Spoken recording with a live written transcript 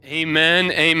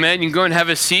Amen, amen. You can go and have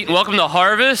a seat. Welcome to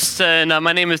Harvest. And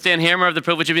my name is Dan Hammer. I have the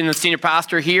privilege of being the senior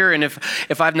pastor here. And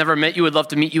if I've never met you, I'd love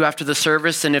to meet you after the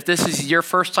service. And if this is your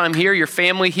first time here, your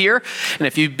family here, and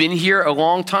if you've been here a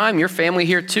long time, your family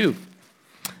here too.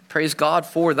 Praise God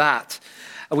for that.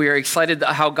 We are excited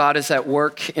how God is at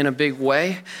work in a big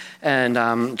way,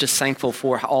 and just thankful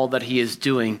for all that he is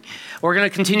doing. We're going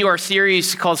to continue our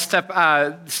series called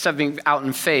Stepping Out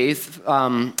in Faith.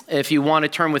 If you want to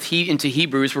turn into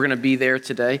Hebrews, we're going to be there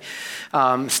today.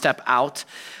 Step out.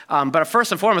 But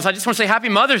first and foremost, I just want to say Happy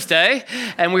Mother's Day.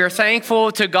 And we are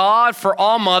thankful to God for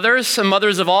all mothers and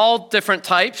mothers of all different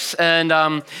types.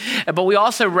 But we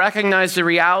also recognize the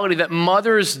reality that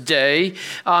Mother's Day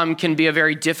can be a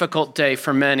very difficult day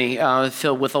for many,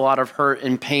 filled with a lot of hurt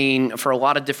and pain for a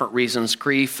lot of different reasons,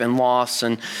 grief and loss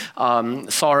and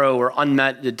sorrow or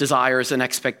unmet desires and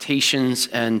expectations,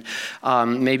 and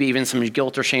maybe even some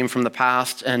guilt or shame from the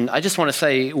past. And I just want to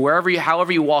say,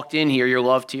 however you walked in here, you're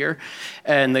loved here.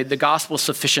 And the gospel is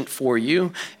sufficient for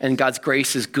you, and God's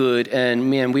grace is good. And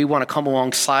man, we want to come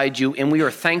alongside you, and we are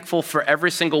thankful for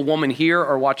every single woman here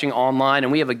or watching online.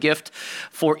 And we have a gift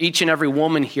for each and every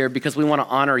woman here because we want to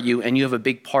honor you, and you have a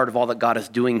big part of all that God is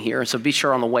doing here. So be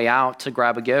sure on the way out to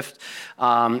grab a gift.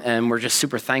 And we're just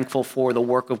super thankful for the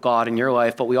work of God in your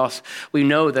life. But we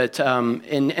know that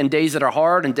in days that are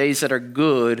hard and days that are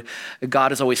good,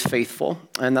 God is always faithful,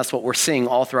 and that's what we're seeing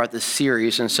all throughout this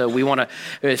series. And so we're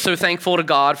so thankful to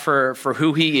God for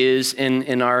who he is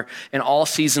in all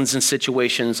seasons and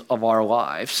situations of our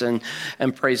lives, and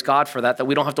praise God for that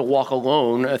we don't have to walk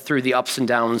alone through the ups and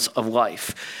downs of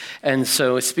life. And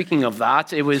so speaking of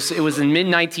that, it was in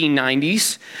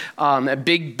mid-1990s.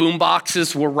 Big boom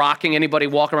boxes were rocking. Anybody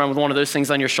walking around with one of those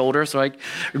things on your shoulders? Like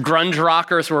grunge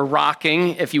rockers were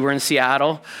rocking if you were in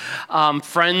Seattle.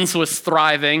 Friends was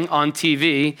thriving on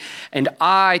TV. And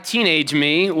teenage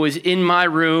me, was in my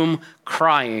room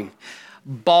crying,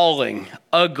 bawling,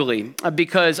 ugly,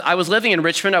 because I was living in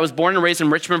Richmond. I was born and raised in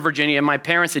Richmond, Virginia, and my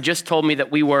parents had just told me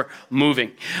that we were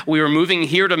moving. We were moving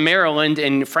here to Maryland,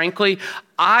 and frankly,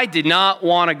 I did not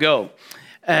want to go.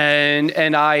 And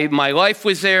my life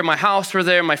was there, my house were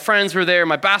there, my friends were there,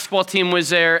 my basketball team was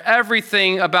there,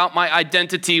 everything about my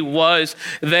identity was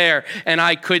there, and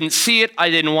I couldn't see it. I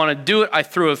didn't want to do it. I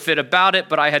threw a fit about it,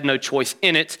 but I had no choice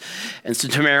in it, and so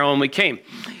to Maryland we came.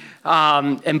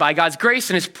 And by God's grace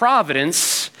and his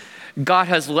providence, God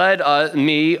has led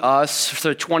us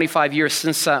for 25 years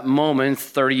since that moment,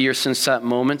 30 years since that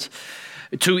moment,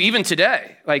 to even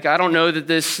today. Like, I don't know that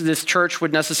this church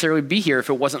would necessarily be here if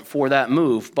it wasn't for that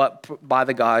move, but by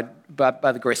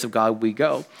the grace of God, we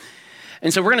go.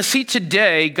 And so we're going to see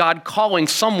today God calling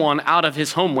someone out of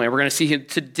his homeland. We're going to see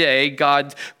today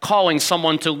God calling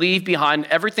someone to leave behind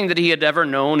everything that he had ever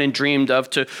known and dreamed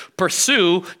of, to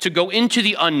pursue, to go into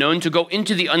the unknown, to go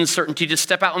into the uncertainty, to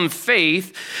step out in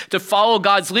faith, to follow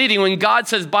God's leading. When God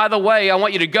says, by the way, I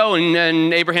want you to go,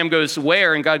 and Abraham goes,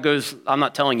 where? And God goes, I'm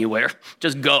not telling you where,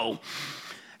 just go.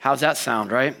 How's that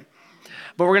sound, right?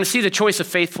 But we're going to see the choice of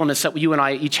faithfulness that you and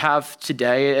I each have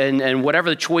today, and whatever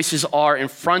the choices are in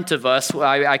front of us,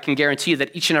 I can guarantee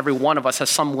that each and every one of us has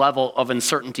some level of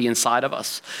uncertainty inside of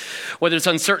us. Whether it's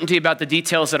uncertainty about the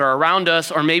details that are around us,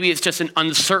 or maybe it's just an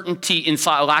uncertainty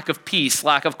inside, lack of peace,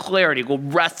 lack of clarity,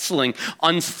 wrestling,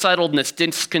 unsettledness,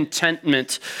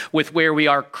 discontentment with where we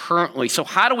are currently. So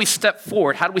how do we step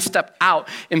forward? How do we step out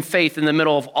in faith in the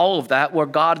middle of all of that, where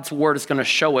God's word is going to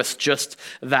show us just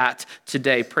that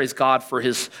today? Praise God for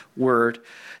his word.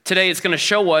 Today it's going to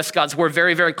show us God's word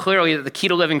very, very clearly that the key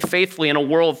to living faithfully in a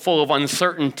world full of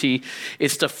uncertainty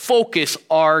is to focus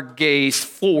our gaze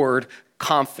forward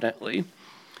confidently.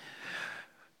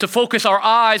 To focus our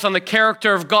eyes on the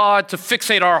character of God, to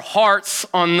fixate our hearts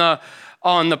on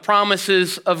the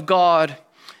promises of God,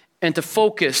 and to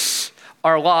focus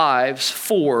our lives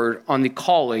forward on the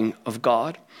calling of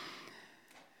God.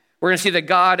 We're going to see that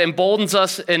God emboldens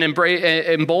us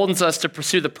to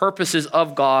pursue the purposes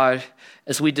of God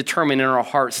as we determine in our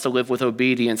hearts to live with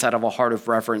obedience out of a heart of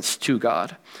reverence to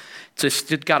God. So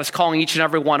God is calling each and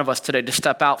every one of us today to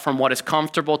step out from what is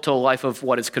comfortable to a life of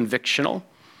what is convictional.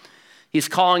 He's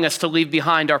calling us to leave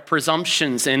behind our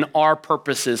presumptions and our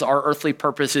purposes, our earthly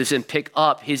purposes, and pick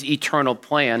up his eternal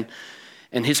plan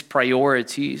and his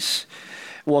priorities.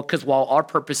 Well, because while our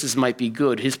purposes might be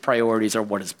good, his priorities are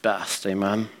what is best.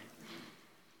 Amen.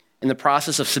 In the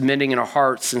process of submitting in our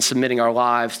hearts and submitting our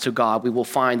lives to God, we will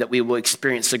find that we will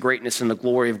experience the greatness and the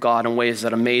glory of God in ways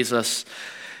that amaze us,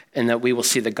 and that we will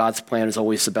see that God's plan is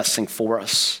always the best thing for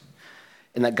us,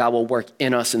 and that God will work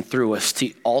in us and through us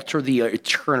to alter the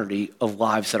eternity of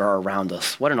lives that are around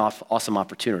us. What an awesome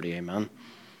opportunity, amen.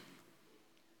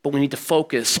 but we need to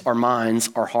focus our minds,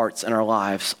 our hearts, and our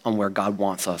lives on where God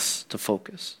wants us to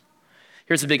focus.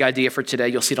 Here's a big idea for today.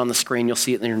 You'll see it on the screen. You'll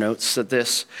see it in your notes.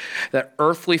 That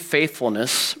earthly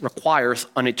faithfulness requires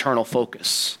an eternal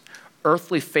focus.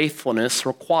 Earthly faithfulness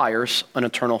requires an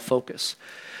eternal focus.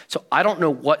 So I don't know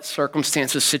what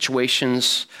circumstances,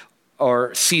 situations,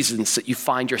 or seasons that you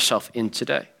find yourself in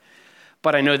today.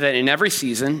 But I know that in every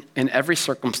season, in every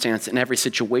circumstance, in every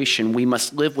situation, we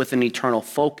must live with an eternal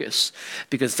focus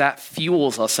because that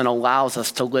fuels us and allows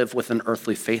us to live with an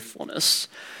earthly faithfulness.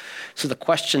 So the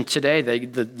question today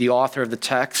that the author of the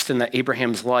text and that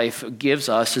Abraham's life gives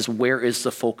us is, where is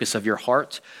the focus of your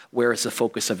heart? Where is the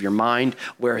focus of your mind?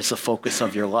 Where is the focus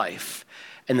of your life?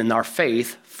 And then our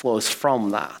faith flows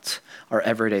from that, our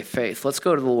everyday faith. Let's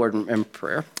go to the Lord in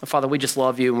prayer. Father, we just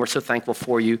love you and we're so thankful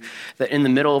for you that in the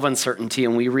middle of uncertainty,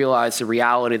 and we realize the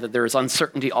reality that there is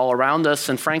uncertainty all around us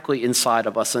and frankly inside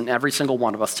of us and every single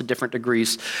one of us to different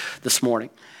degrees this morning.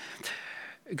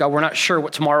 God, we're not sure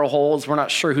what tomorrow holds. We're not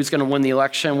sure who's going to win the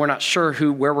election. We're not sure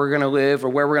where we're going to live or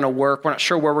where we're going to work. We're not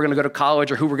sure where we're going to go to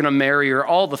college or who we're going to marry or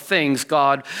all the things,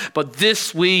 God. But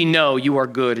this we know, you are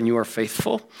good and you are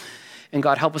faithful. And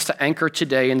God, help us to anchor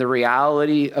today in the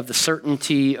reality of the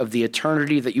certainty of the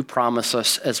eternity that you promise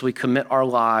us as we commit our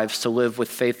lives to live with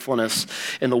faithfulness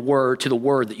in the word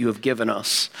that you have given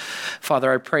us.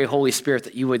 Father, I pray, Holy Spirit,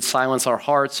 that you would silence our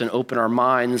hearts and open our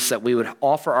minds, that we would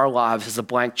offer our lives as a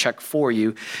blank check for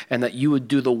you, and that you would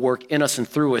do the work in us and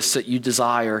through us that you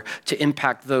desire to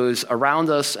impact those around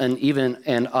us and even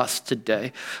in us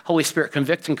today. Holy Spirit,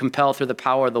 convict and compel through the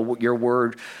power of your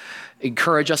word.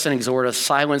 Encourage us and exhort us,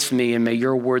 silence me, and may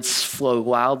your words flow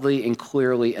loudly and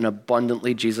clearly and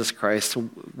abundantly, Jesus Christ.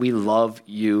 We love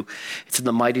you. It's in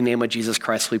the mighty name of Jesus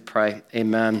Christ we pray.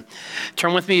 Amen.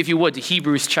 Turn with me, if you would, to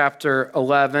Hebrews chapter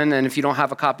 11. And if you don't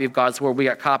have a copy of God's word, we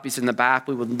got copies in the back.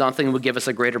 Nothing would give us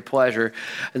a greater pleasure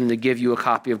than to give you a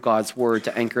copy of God's word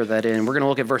to anchor that in. We're going to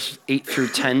look at verses 8 through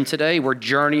 10 today. We're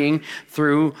journeying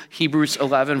through Hebrews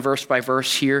 11 verse by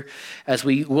verse here as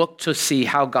we look to see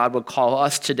how God would call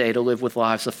us today to live with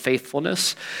lives of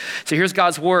faithfulness. So here's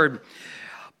God's word.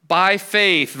 By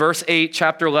faith, verse 8,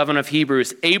 chapter 11 of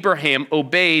Hebrews, Abraham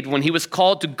obeyed when he was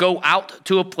called to go out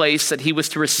to a place that he was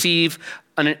to receive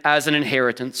as an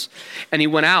inheritance. And he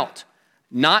went out,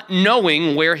 not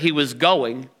knowing where he was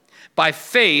going. By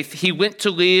faith, he went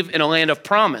to live in a land of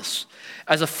promise,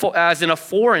 as in a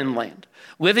foreign land,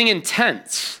 living in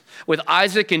tents with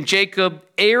Isaac and Jacob,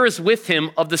 heirs with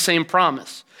him of the same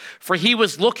promise. For he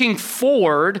was looking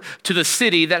forward to the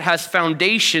city that has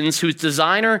foundations, whose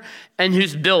designer and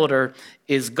whose builder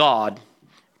is God.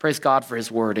 Praise God for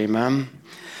his word, amen.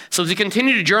 So as we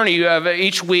continue to journey, you have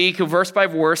each week, verse by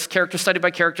verse, character study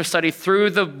by character study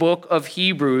through the book of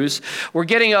Hebrews. We're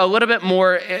getting a little bit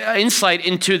more insight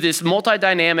into this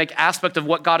multi-dynamic aspect of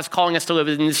what God is calling us to live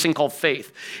in this thing called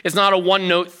faith. It's not a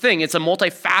one-note thing. It's a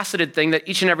multifaceted thing that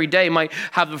each and every day might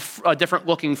have a different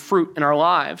looking fruit in our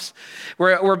lives.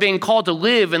 We're being called to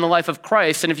live in the life of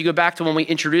Christ. And if you go back to when we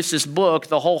introduced this book,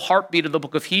 the whole heartbeat of the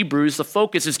book of Hebrews, the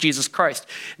focus is Jesus Christ,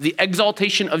 the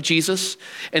exaltation of Jesus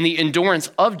and the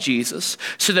endurance of Jesus,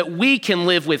 so that we can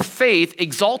live with faith,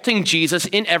 exalting Jesus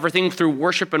in everything through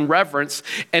worship and reverence,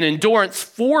 and endurance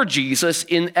for Jesus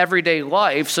in everyday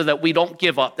life, so that we don't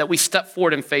give up, that we step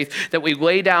forward in faith, that we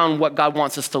lay down what God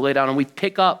wants us to lay down, and we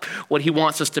pick up what he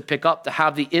wants us to pick up to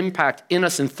have the impact in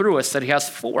us and through us that he has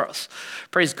for us.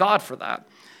 Praise God for that.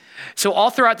 So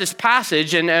all throughout this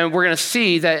passage, and we're going to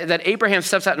see that Abraham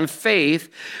steps out in faith,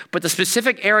 but the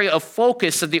specific area of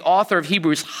focus that the author of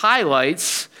Hebrews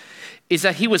highlights is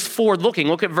that he was forward-looking.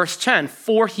 Look at verse 10.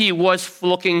 For he was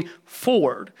looking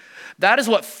forward. That is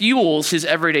what fuels his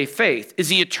everyday faith, is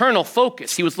the eternal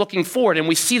focus. He was looking forward, and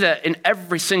we see that in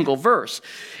every single verse.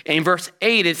 In verse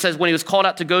 8, it says when he was called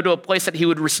out to go to a place that he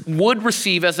would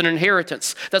receive as an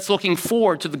inheritance. That's looking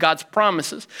forward to God's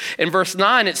promises. In verse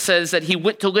 9, it says that he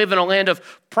went to live in a land of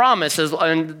promise,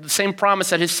 and the same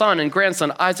promise that his son and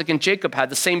grandson Isaac and Jacob had,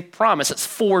 the same promise. It's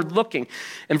forward-looking.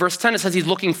 In verse 10, it says he's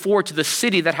looking forward to the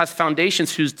city that has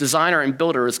foundations, whose designer and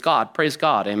builder is God. Praise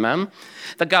God, amen?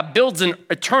 That God builds an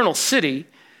eternal city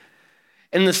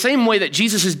in the same way that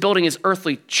Jesus is building his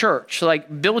earthly church.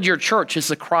 Like, build your church is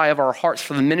the cry of our hearts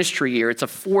for the ministry year. It's a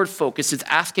forward focus. It's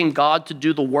asking God to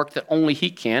do the work that only he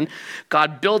can.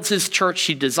 God builds his church.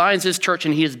 He designs his church,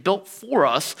 and he has built for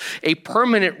us a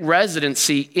permanent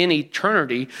residency in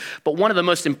eternity. But one of the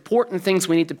most important things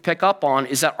we need to pick up on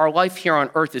is that our life here on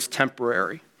earth is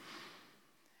temporary.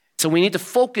 So we need to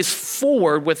focus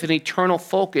forward with an eternal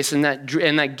focus, and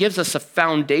that gives us the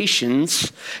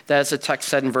foundations, that as the text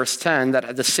said in verse 10,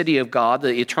 that the city of God,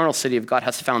 the eternal city of God,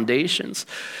 has foundations.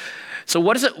 So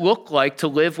what does it look like to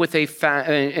live with with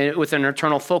an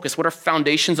eternal focus? What are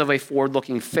foundations of a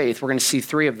forward-looking faith? We're going to see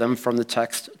 3 of them from the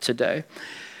text today.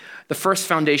 The first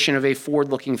foundation of a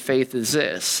forward-looking faith is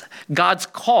this: God's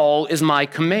call is my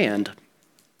command.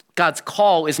 God's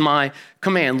call is my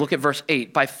command. Look at verse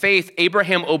 8. By faith,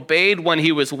 Abraham obeyed when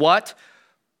he was what?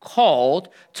 Called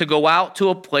to go out to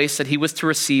a place that he was to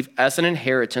receive as an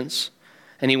inheritance.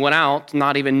 And he went out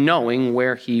not even knowing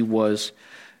where he was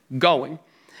going.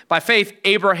 By faith,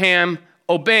 Abraham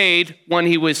obeyed when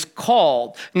he was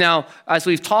called. Now, as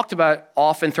we've talked about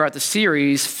often throughout the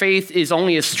series, faith is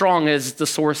only as strong as the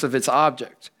source of its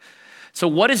object. So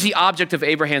what is the object of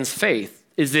Abraham's faith?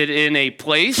 Is it in a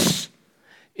place?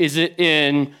 Is it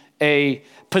in a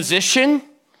position?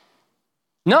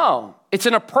 No, it's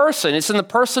in a person. It's in the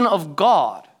person of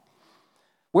God.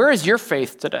 Where is your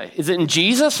faith today? Is it in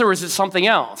Jesus or is it something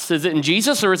else? Is it in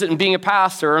Jesus or is it in being a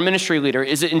pastor or a ministry leader?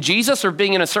 Is it in Jesus or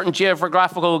being in a certain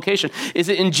geographical location? Is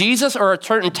it in Jesus or a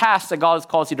certain task that God has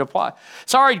called you to apply?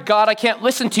 Sorry, God, I can't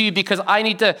listen to you because I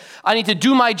need to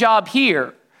do my job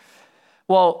here.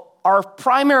 Well, our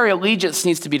primary allegiance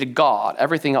needs to be to God.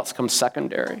 Everything else comes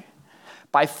secondary.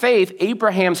 By faith,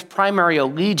 Abraham's primary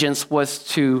allegiance was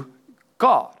to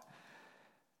God.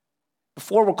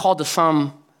 Before we're called to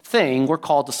something, we're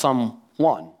called to someone.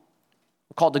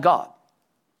 We're called to God.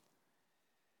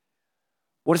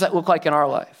 What does that look like in our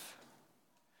life?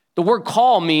 The word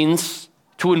call means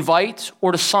to invite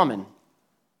or to summon.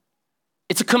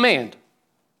 It's a command.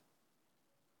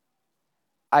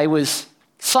 I was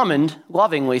summoned,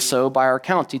 lovingly so, by our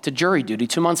county to jury duty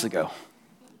 2 months ago.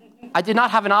 I did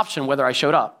not have an option whether I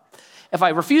showed up. If I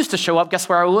refused to show up, guess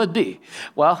where I would be?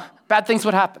 Well, bad things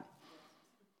would happen.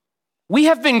 We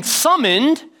have been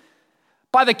summoned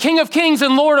by the King of Kings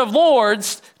and Lord of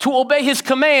Lords to obey his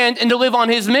command and to live on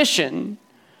his mission.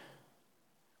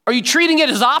 Are you treating it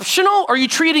as optional? Or are you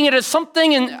treating it as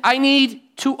something and I need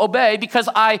to obey because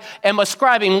I am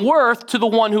ascribing worth to the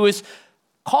one who is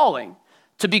calling?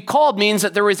 To be called means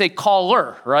that there is a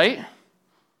caller, right?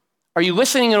 Are you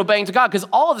listening and obeying to God? Because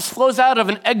all of this flows out of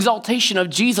an exaltation of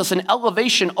Jesus, an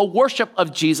elevation, a worship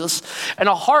of Jesus, and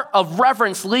a heart of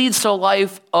reverence leads to a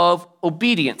life of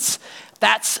obedience.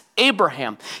 That's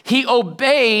Abraham. He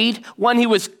obeyed when he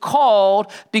was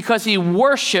called because he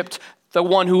worshiped the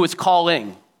one who was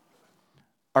calling.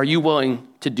 Are you willing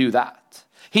to do that?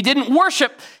 He didn't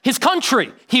worship his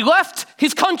country. He left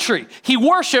his country. He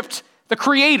worshiped the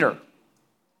Creator.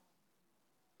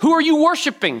 Who are you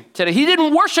worshiping today? He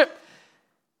didn't worship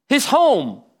his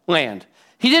homeland.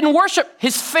 He didn't worship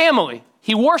his family.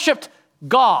 He worshiped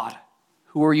God.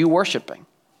 Who are you worshiping?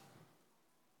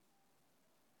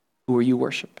 Who are you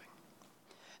worshiping?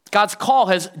 God's call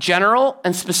has general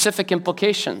and specific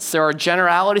implications. There are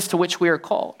generalities to which we are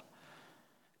called.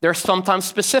 They're sometimes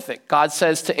specific. God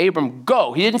says to Abram,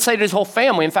 go. He didn't say to his whole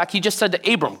family. In fact, he just said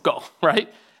to Abram, go, right?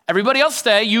 Everybody else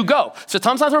stay, you go. So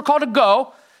sometimes we're called to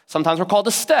go. Sometimes we're called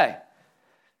to stay.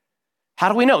 How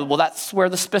do we know? Well, that's where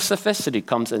the specificity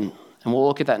comes in, and we'll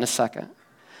look at that in a second.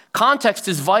 Context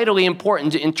is vitally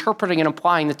important to interpreting and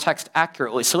applying the text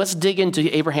accurately. So let's dig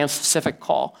into Abraham's specific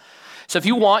call. So if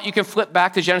you want, you can flip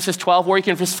back to Genesis 12, or you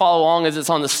can just follow along as it's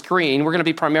on the screen. We're going to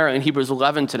be primarily in Hebrews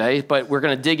 11 today, but we're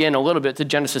going to dig in a little bit to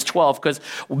Genesis 12 because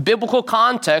biblical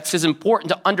context is important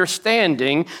to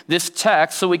understanding this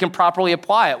text so we can properly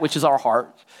apply it, which is our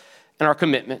heart and our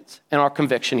commitment and our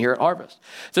conviction here at Harvest.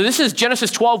 So this is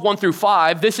Genesis 12, 1 through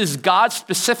 5. This is God's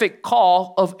specific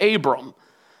call of Abram.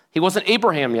 He wasn't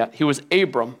Abraham yet. He was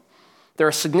Abram. There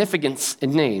are significance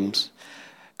in names.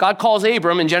 God calls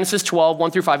Abram in Genesis 12,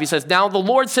 1 through 5. He says, now the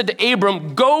Lord said to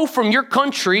Abram, go from your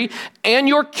country and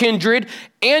your kindred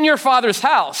and your father's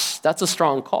house. That's a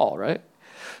strong call, right?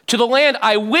 To the land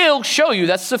I will show you,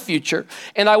 that's the future,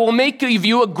 and I will make of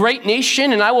you a great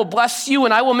nation, and I will bless you,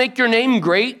 and I will make your name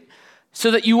great, so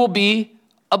that you will be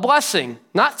a blessing.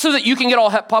 Not so that you can get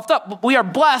all puffed up, but we are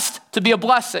blessed to be a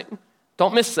blessing.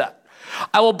 Don't miss that.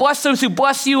 I will bless those who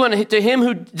bless you, and to him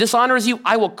who dishonors you,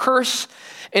 I will curse.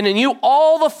 And in you,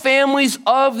 all the families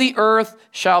of the earth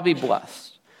shall be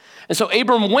blessed. And so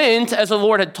Abram went as the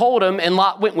Lord had told him, and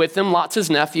Lot went with him, Lot's his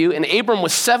nephew. And Abram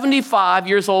was 75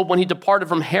 years old when he departed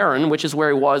from Haran, which is where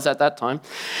he was at that time.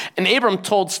 And Abram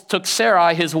took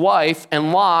Sarai, his wife,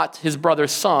 and Lot, his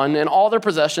brother's son, and all their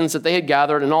possessions that they had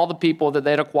gathered, and all the people that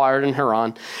they had acquired in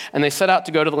Haran. And they set out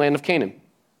to go to the land of Canaan.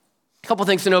 A couple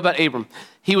things to know about Abram.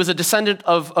 He was a descendant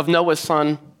of Noah's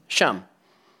son, Shem.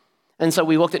 And so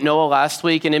we looked at Noah last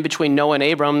week, and in between Noah and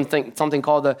Abram, something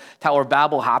called the Tower of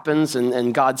Babel happens,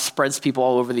 and God spreads people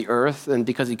all over the earth, and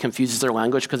because he confuses their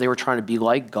language because they were trying to be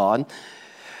like God.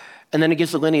 And then he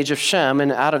gives the lineage of Shem,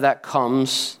 and out of that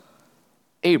comes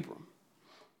Abram.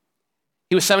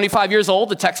 He was 75 years old.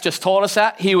 The text just told us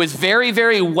that. He was very,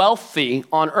 very wealthy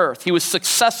on earth. He was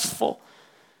successful.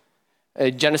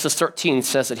 Genesis 13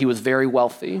 says that he was very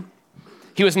wealthy.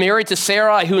 He was married to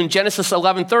Sarai, who in Genesis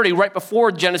 11:30, right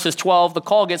before Genesis 12, the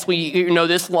call gets, we know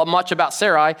this much about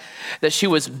Sarai, that she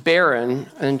was barren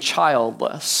and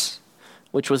childless,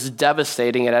 which was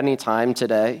devastating at any time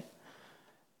today,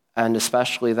 and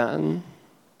especially then.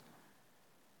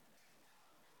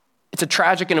 It's a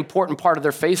tragic and important part of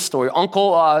their faith story.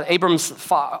 Abram's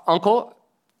uncle,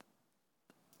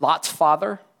 Lot's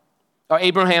father, or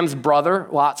Abraham's brother,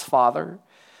 Lot's father,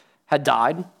 had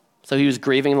died. So he was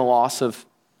grieving the loss of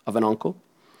an uncle.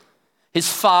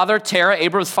 His father, Terah,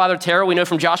 Abram's father, Terah, we know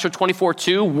from Joshua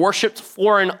 24:2, worshiped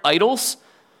foreign idols.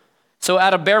 So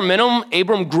at a bare minimum,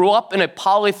 Abram grew up in a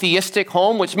polytheistic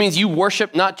home, which means you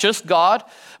worship not just God,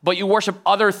 but you worship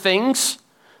other things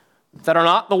that are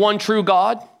not the one true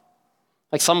God.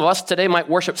 Like some of us today might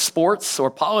worship sports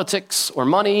or politics or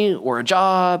money or a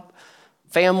job,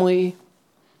 family.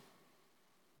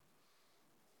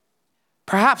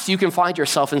 Perhaps you can find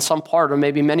yourself in some part or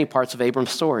maybe many parts of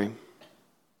Abram's story.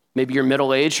 Maybe you're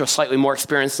middle-aged or slightly more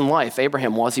experienced in life.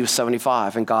 Abraham was, he was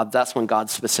 75, and that's when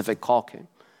God's specific call came.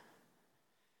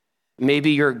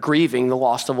 Maybe you're grieving the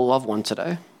loss of a loved one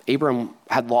today. Abram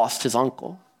had lost his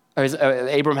uncle.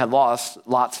 Abram had lost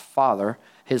Lot's father,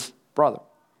 his brother.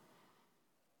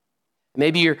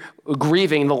 Maybe you're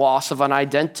grieving the loss of an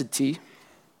identity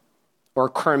or a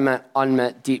current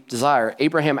unmet deep desire.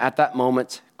 Abraham at that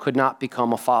moment could not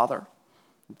become a father.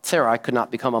 Sarai could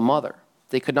not become a mother.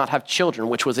 They could not have children,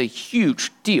 which was a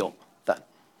huge deal then.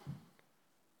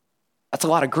 That's a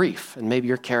lot of grief, and maybe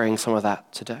you're carrying some of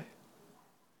that today.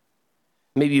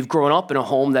 Maybe you've grown up in a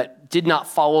home that did not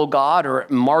follow God or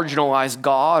marginalized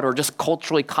God or just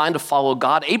culturally kind of followed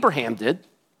God. Abraham did.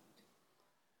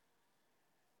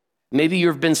 Maybe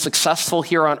you've been successful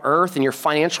here on earth and you're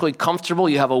financially comfortable.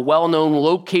 You have a well-known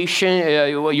location.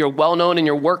 You're well-known in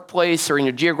your workplace or in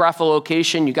your geographical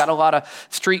location. You got a lot of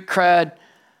street cred.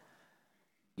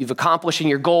 You've accomplished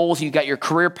your goals. You got your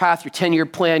career path, your 10-year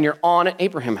plan. You're on it.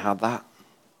 Abraham had that.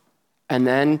 And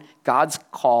then God's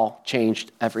call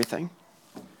changed everything.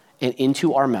 And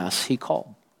into our mess, he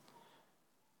called.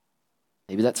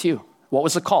 Maybe that's you. What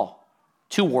was the call?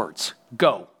 2 words.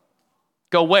 Go.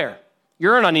 Go where?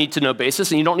 You're on a need-to-know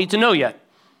basis, and you don't need to know yet.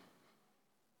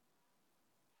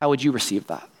 How would you receive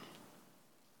that?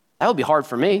 That would be hard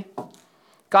for me.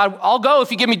 God, I'll go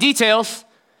if you give me details.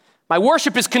 My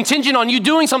worship is contingent on you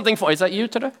doing something for me. Is that you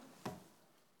today?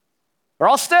 Or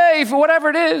I'll stay for whatever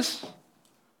it is.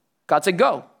 God said,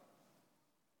 go.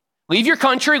 Leave your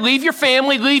country, leave your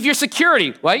family, leave your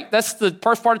security, right? That's the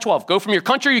first part of 12. Go from your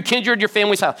country, your kindred, your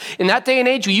family's house. In that day and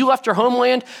age, when you left your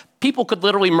homeland, people could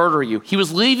literally murder you. He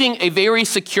was leaving a very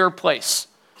secure place,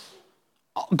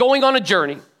 going on a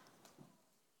journey.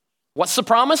 What's the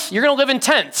promise? You're going to live in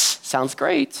tents. Sounds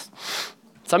great.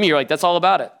 Some of you are like, that's all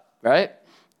about it, right?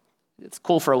 It's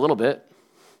cool for a little bit.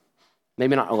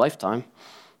 Maybe not a lifetime.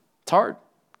 It's hard.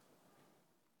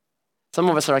 Some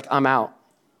of us are like, I'm out.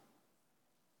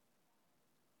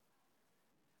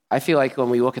 I feel like when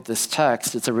we look at this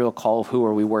text, it's a real call of who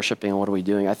are we worshiping and what are we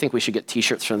doing. I think we should get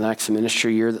t-shirts for the next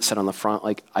ministry year that said on the front,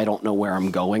 like, I don't know where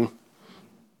I'm going.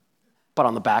 But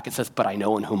on the back it says, but I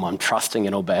know in whom I'm trusting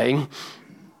and obeying.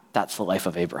 That's the life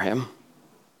of Abraham.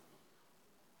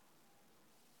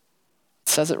 It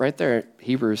says it right there,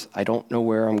 Hebrews, I don't know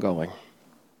where I'm going.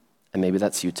 And maybe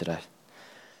that's you today.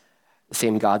 The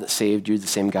same God that saved you, the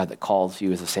same God that calls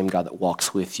you is the same God that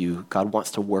walks with you. God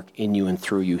wants to work in you and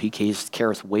through you. He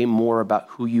cares way more about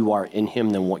who you are in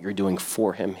him than what you're doing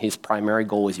for him. His primary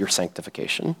goal is your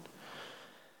sanctification.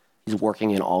 He's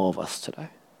working in all of us today.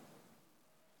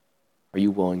 Are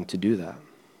you willing to do that?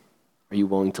 Are you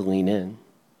willing to lean in?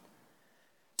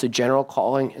 It's a general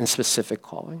calling and specific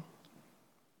calling.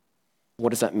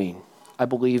 What does that mean? I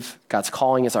believe God's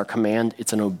calling is our command.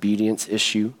 It's an obedience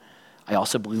issue. I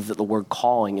also believe that the word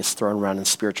calling is thrown around in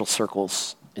spiritual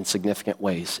circles in significant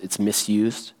ways. It's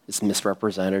misused, it's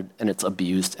misrepresented, and it's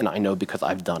abused, and I know because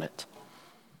I've done it.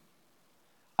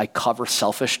 I cover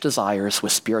selfish desires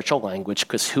with spiritual language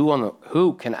because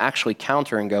who can actually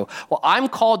counter and go, well, I'm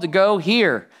called to go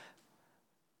here.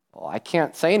 Well, I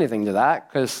can't say anything to that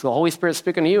because the Holy Spirit's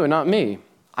speaking to you and not me.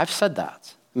 I've said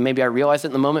that. Maybe I realized it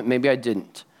in the moment, maybe I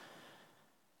didn't.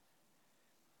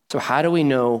 So how do we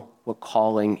know what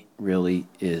calling really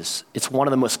is. It's one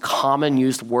of the most common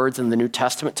used words in the New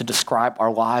Testament to describe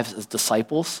our lives as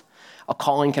disciples. A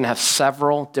calling can have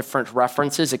several different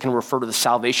references. It can refer to the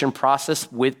salvation process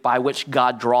by which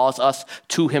God draws us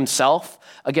to himself.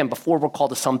 Again, before we're called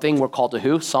to something, we're called to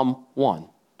who? Someone,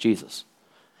 Jesus.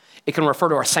 It can refer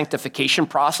to our sanctification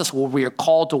process where we are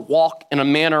called to walk in a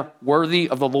manner worthy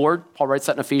of the Lord. Paul writes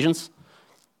that in Ephesians.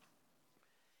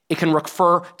 It can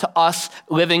refer to us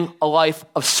living a life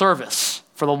of service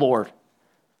for the Lord.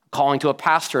 A calling to a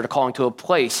pastor, a calling to a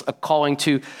place, a calling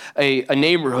to a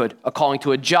neighborhood, a calling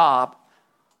to a job.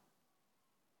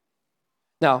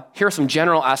 Now, here are some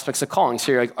general aspects of calling.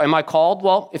 So you're like, am I called?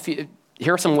 Well,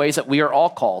 here are some ways that we are all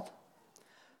called.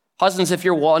 Husbands, if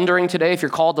you're wondering today, if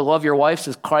you're called to love your wives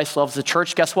as Christ loves the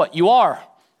church, guess what? You are,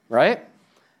 right?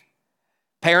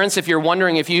 Parents, if you're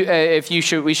wondering if we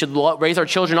should raise our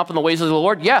children up in the ways of the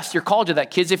Lord, yes, you're called to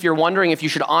that. Kids, if you're wondering if you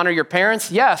should honor your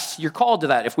parents, yes, you're called to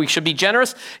that. If we should be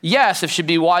generous, yes. If we should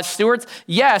be wise stewards,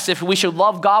 yes. If we should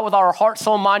love God with our heart,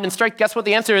 soul, mind, and strength, guess what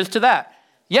the answer is to that?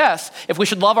 Yes. If we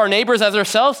should love our neighbors as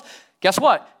ourselves, guess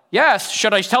what? Yes.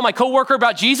 Should I tell my coworker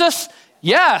about Jesus?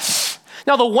 Yes.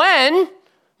 Now the when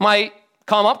might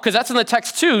come up because that's in the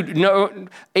text too. No,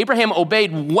 Abraham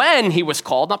obeyed when he was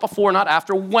called, not before, not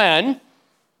after, when.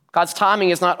 God's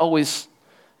timing is not always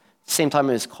the same time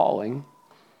as calling.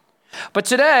 But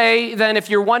today, then, if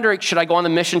you're wondering, should I go on the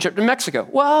mission trip to Mexico?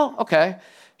 Well, okay.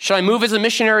 Should I move as a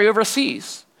missionary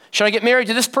overseas? Should I get married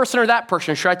to this person or that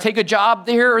person? Should I take a job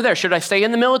here or there? Should I stay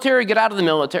in the military or get out of the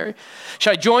military?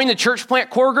 Should I join the church plant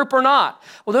core group or not?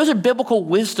 Well, those are biblical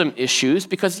wisdom issues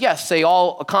because, yes, they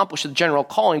all accomplish the general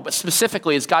calling, but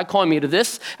specifically, is God calling me to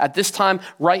this at this time,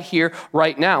 right here,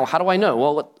 right now? How do I know?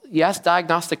 Well, you ask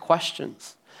diagnostic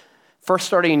questions. First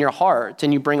starting in your heart,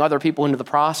 and you bring other people into the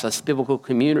process, biblical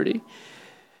community.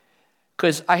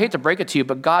 Because I hate to break it to you,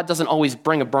 but God doesn't always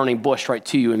bring a burning bush right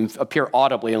to you and appear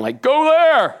audibly and like, go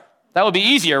there. That would be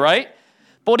easier, right?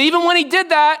 But even when he did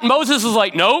that, Moses was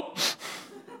like, nope.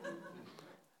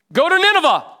 Go to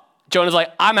Nineveh. Jonah's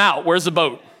like, I'm out. Where's the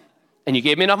boat? And you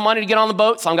gave me enough money to get on the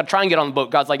boat, so I'm going to try and get on the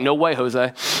boat. God's like, no way,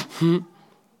 Jose.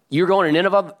 You're going to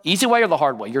Nineveh, easy way or the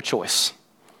hard way? Your choice.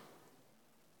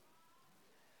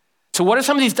 So what are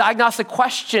some of these diagnostic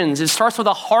questions? It starts with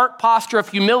a heart posture of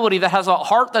humility that has a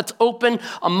heart that's open,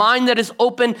 a mind that is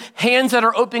open, hands that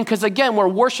are open, because again, we're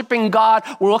worshiping God.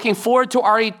 We're looking forward to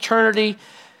our eternity.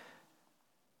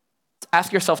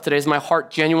 Ask yourself today, is my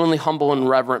heart genuinely humble and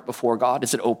reverent before God?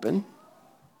 Is it open?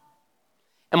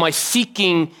 Am I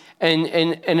seeking and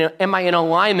am I in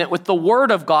alignment with the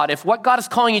Word of God? If what God is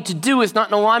calling you to do is not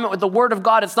in alignment with the Word of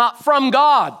God, it's not from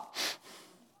God.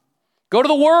 Go to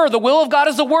the Word. The will of God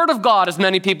is the Word of God, as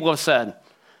many people have said.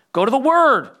 Go to the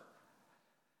Word.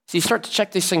 So you start to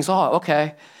check these things off.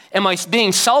 Okay, am I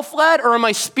being self-led or am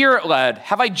I spirit-led?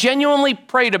 Have I genuinely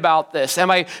prayed about this? Am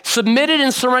I submitted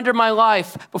and surrendered my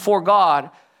life before God?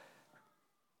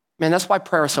 Man, that's why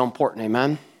prayer is so important,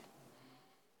 amen? If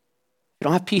you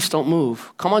don't have peace, don't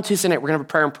move. Come on Tuesday night. We're going to have a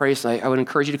prayer and praise night. I would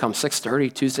encourage you to come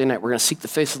 6:30 Tuesday night. We're going to seek the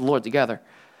face of the Lord together.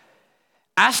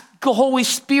 Ask the Holy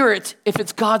Spirit if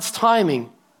it's God's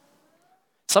timing.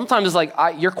 Sometimes it's like,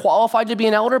 you're qualified to be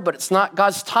an elder, but it's not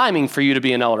God's timing for you to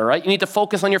be an elder, right? You need to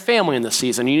focus on your family in this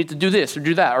season. You need to do this or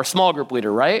do that, or small group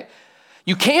leader, right?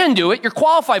 You can do it. You're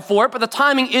qualified for it, but the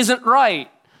timing isn't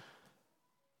right.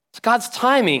 It's God's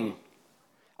timing.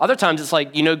 Other times it's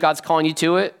like, God's calling you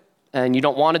to it, and you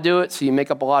don't want to do it, so you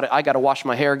make up a lot of, I got to wash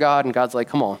my hair, God, and God's like,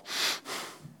 come on.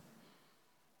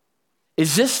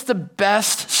 Is this the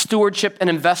best stewardship and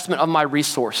investment of my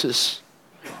resources?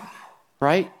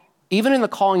 Right? Even in the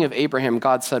calling of Abraham,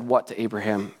 God said what to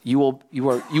Abraham? You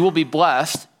will be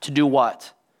blessed to do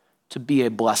what? To be a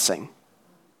blessing.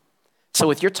 So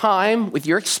with your time, with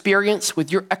your experience,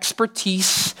 with your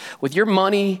expertise, with your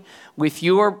money, with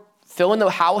your fill in the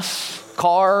house,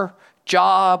 car,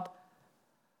 job,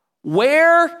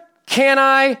 where can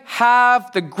I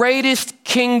have the greatest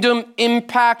kingdom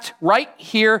impact right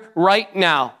here, right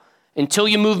now, until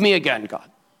you move me again, God?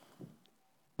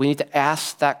 We need to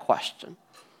ask that question.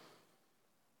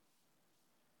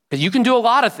 Because you can do a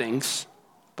lot of things,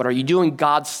 but are you doing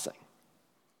God's thing?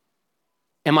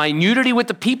 Am I in unity with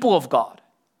the people of God?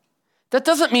 That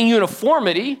doesn't mean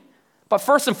uniformity, but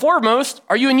first and foremost,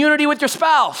 are you in unity with your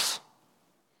spouse?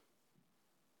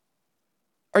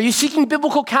 Are you seeking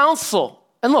biblical counsel?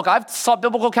 And look, I've sought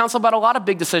biblical counsel about a lot of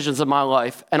big decisions in my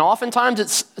life, and oftentimes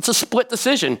it's a split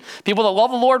decision. People that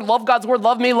love the Lord, love God's word,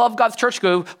 love me, love God's church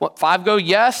go, 5 go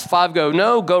yes, 5 go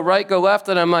no, go right, go left,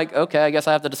 and I'm like, okay, I guess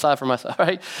I have to decide for myself,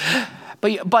 right?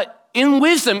 But in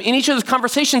wisdom, in each of those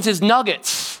conversations is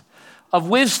nuggets of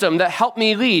wisdom that helped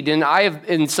me lead. And I have,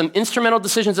 in some instrumental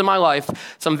decisions in my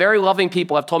life, some very loving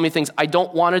people have told me things I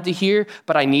don't wanted to hear,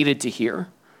 but I needed to hear.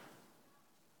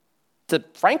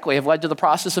 That frankly have led to the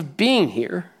process of being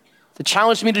here. That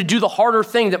challenged me to do the harder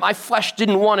thing that my flesh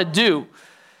didn't want to do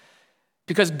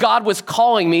because God was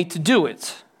calling me to do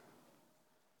it.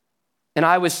 And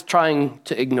I was trying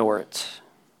to ignore it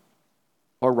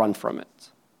or run from it.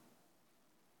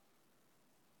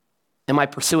 Am I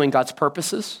pursuing God's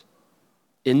purposes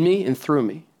in me and through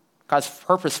me? God's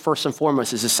purpose, first and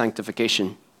foremost, is his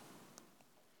sanctification.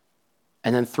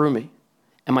 And then through me,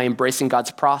 am I embracing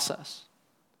God's process?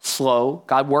 Slow.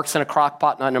 God works in a crock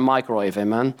pot, not in a microwave,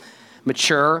 amen?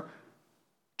 Mature,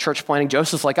 church planting.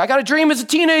 Joseph's like, I got a dream as a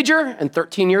teenager. And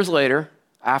 13 years later,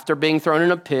 after being thrown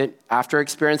in a pit, after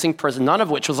experiencing prison, none of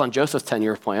which was on Joseph's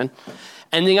 10-year plan,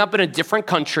 ending up in a different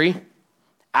country,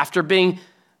 after being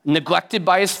neglected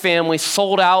by his family,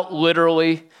 sold out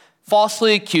literally,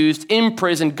 falsely accused, in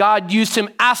prison, God used him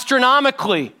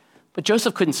astronomically. But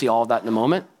Joseph couldn't see all of that in a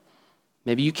moment.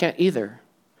 Maybe you can't either.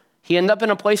 He ended up in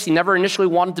a place he never initially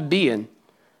wanted to be in.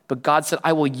 But God said,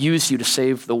 I will use you to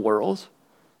save the world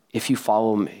if you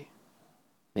follow me.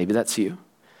 Maybe that's you.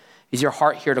 Is your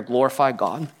heart here to glorify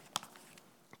God?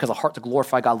 Because a heart to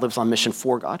glorify God lives on mission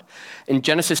for God. In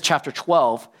Genesis chapter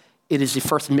 12, it is the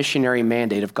first missionary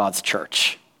mandate of God's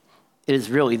church. It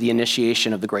is really the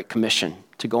initiation of the Great Commission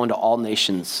to go into all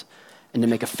nations and to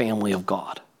make a family of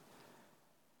God.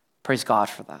 Praise God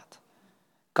for that.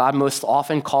 God most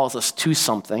often calls us to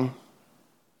something.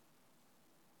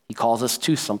 He calls us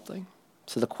to something.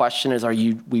 So the question is, are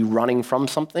we running from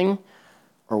something,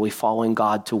 or are we following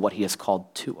God to what he has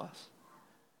called to us?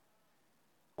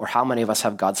 Or how many of us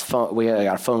have God's phone, we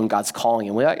got a phone, God's calling,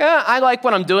 and we're like, I like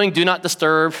what I'm doing, do not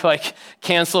disturb, like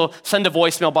cancel, send a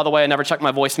voicemail. By the way, I never check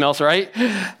my voicemails, right?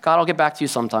 God, I'll get back to you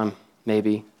sometime,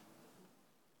 maybe.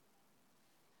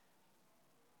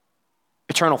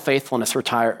 Eternal faithfulness,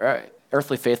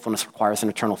 earthly faithfulness requires an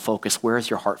eternal focus. Where is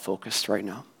your heart focused right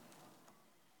now?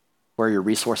 Where are your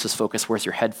resources focused? Where's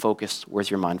your head focused? Where's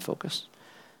your mind focused?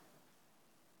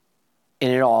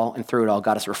 In it all and through it all,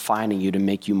 God is refining you to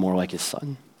make you more like his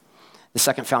son. The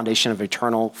second foundation of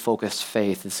eternal focused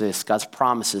faith is this: God's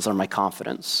promises are my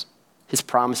confidence. His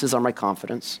promises are my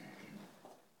confidence.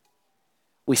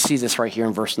 We see this right here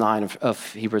in verse 9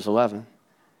 of Hebrews 11.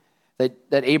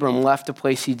 That Abram left a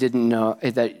place he didn't know,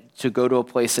 to go to a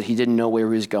place that he didn't know where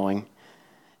he was going.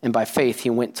 And by faith, he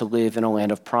went to live in a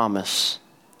land of promise,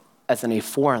 as in a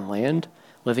foreign land,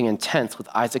 living in tents with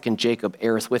Isaac and Jacob,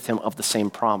 heirs with him of the same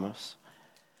promise.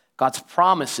 God's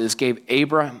promises gave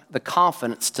Abraham the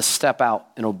confidence to step out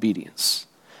in obedience.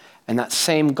 And that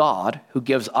same God who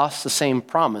gives us the same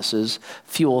promises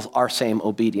fuels our same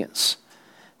obedience.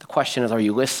 The question is, are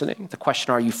you listening? The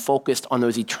question, are you focused on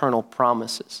those eternal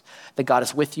promises? That God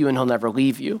is with you and he'll never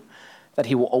leave you. That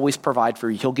he will always provide for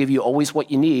you. He'll give you always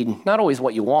what you need, not always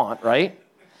what you want, right?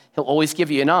 He'll always give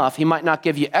you enough. He might not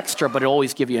give you extra, but he'll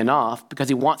always give you enough because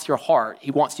he wants your heart. He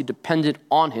wants you dependent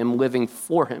on him, living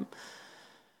for him.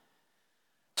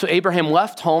 So Abraham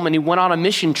left home and he went on a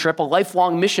mission trip, a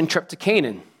lifelong mission trip to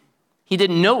Canaan. He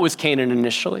didn't know it was Canaan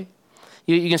initially.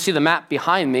 You can see the map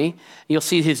behind me. You'll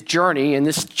see his journey, and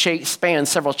this spans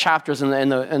several chapters in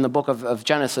the book of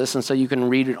Genesis, and so you can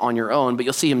read it on your own. But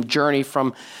you'll see him journey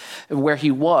from where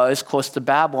he was, close to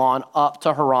Babylon, up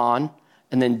to Haran,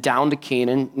 and then down to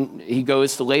Canaan. He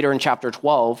goes to later in chapter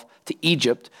 12 to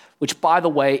Egypt, which, by the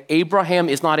way, Abraham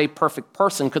is not a perfect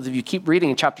person, because if you keep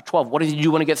reading in chapter 12, what does he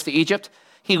do when he gets to Egypt?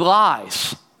 He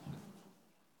lies.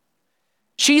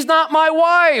 She's not my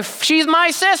wife. She's my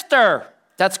sister.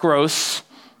 That's gross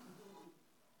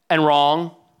and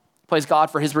wrong. Praise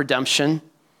God for his redemption.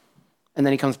 And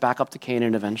then he comes back up to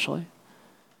Canaan eventually.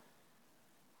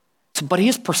 But he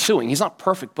is pursuing. He's not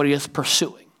perfect, but he is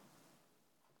pursuing.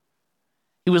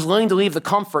 He was willing to leave the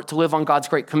comfort to live on God's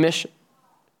great commission.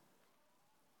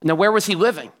 Now, where was he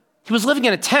living? He was living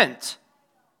in a tent.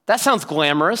 That sounds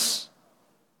glamorous.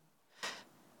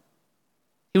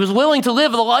 He was willing to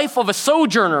live the life of a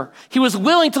sojourner. He was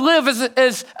willing to live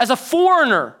as a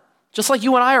foreigner, just like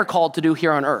you and I are called to do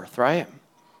here on earth, right?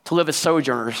 To live as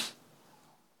sojourners,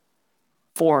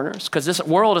 foreigners, because this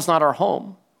world is not our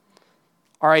home.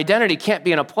 Our identity can't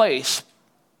be in a place,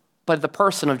 but the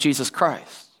person of Jesus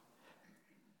Christ.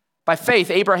 By faith,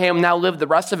 Abraham now lived the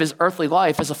rest of his earthly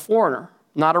life as a foreigner,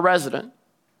 not a resident.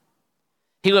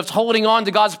 He lived holding on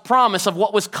to God's promise of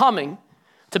what was coming,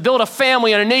 to build a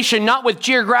family and a nation, not with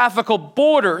geographical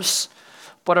borders,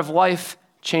 but of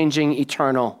life-changing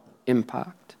eternal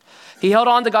impact. He held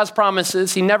on to God's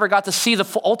promises. He never got to see the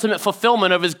ultimate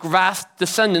fulfillment of his vast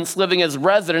descendants living as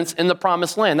residents in the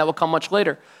promised land. That will come much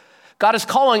later. God is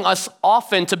calling us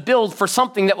often to build for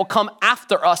something that will come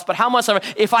after us. But how much of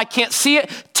it, if I can't see it,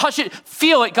 touch it,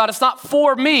 feel it, God, it's not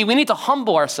for me. We need to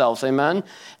humble ourselves, amen,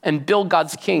 and build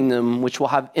God's kingdom, which will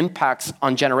have impacts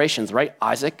on generations, right?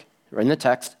 Isaac, in the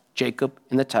text, Jacob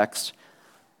in the text,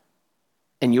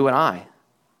 and you and I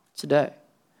today.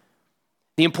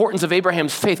 The importance of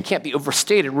Abraham's faith can't be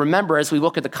overstated. Remember, as we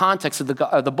look at the context of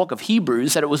the book of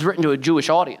Hebrews, that it was written to a Jewish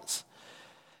audience.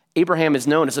 Abraham is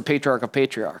known as the patriarch of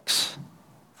patriarchs,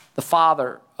 the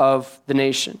father of the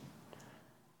nation.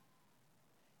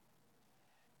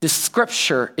 This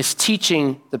scripture is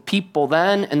teaching the people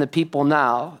then and the people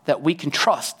now that we can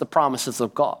trust the promises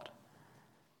of God.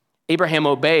 Abraham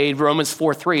obeyed. Romans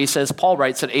 4:3 says, Paul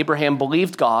writes that Abraham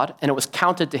believed God and it was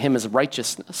counted to him as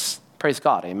righteousness. Praise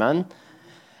God, amen.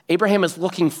 Abraham is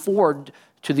looking forward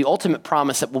to the ultimate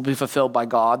promise that will be fulfilled by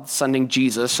God, sending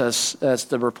Jesus as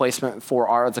the replacement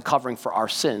for the covering for our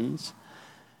sins.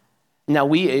 Now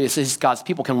we, as God's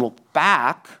people, can look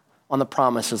back on the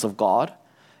promises of God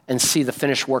and see the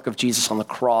finished work of Jesus on the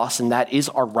cross, and that is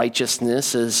our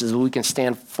righteousness, as we can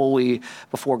stand fully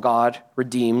before God,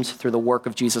 redeemed through the work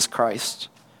of Jesus Christ,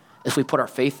 if we put our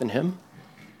faith in him.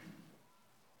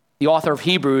 The author of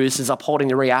Hebrews is upholding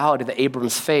the reality that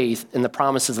Abram's faith in the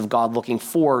promises of God, looking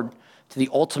forward to the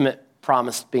ultimate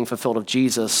promise being fulfilled of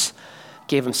Jesus,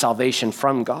 gave him salvation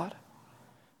from God.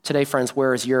 Today, friends,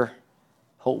 where is your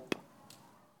hope?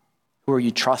 Who are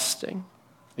you trusting?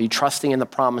 Are you trusting in the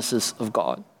promises of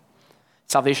God?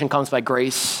 Salvation comes by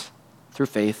grace through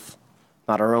faith,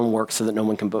 not our own works, so that no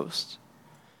one can boast.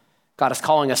 God is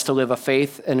calling us to live a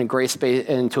faith and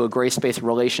into a grace-based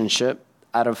relationship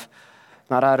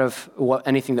not out of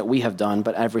anything that we have done,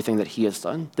 but everything that he has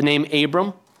done. The name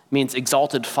Abram means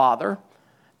exalted father.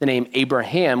 The name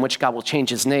Abraham, which God will change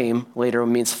his name later,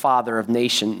 means father of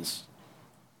nations.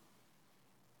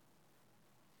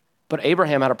 But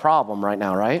Abraham had a problem right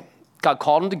now, right? God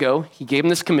called him to go. He gave him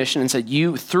this commission and said,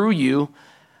 through you,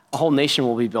 a whole nation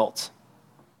will be built.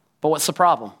 But what's the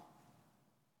problem?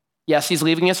 Yes, he's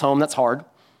leaving his home. That's hard.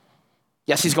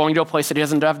 Yes, he's going to a place that he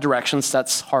doesn't have directions.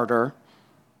 That's harder.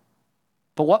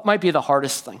 But what might be the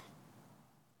hardest thing?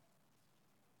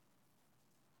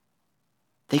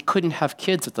 They couldn't have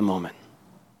kids at the moment.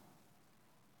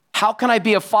 How can I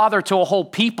be a father to a whole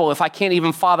people if I can't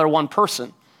even father one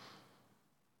person?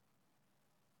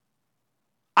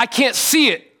 I can't see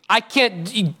it.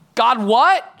 God,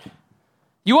 what?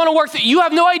 You want to work? You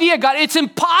have no idea, God. It's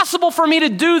impossible for me to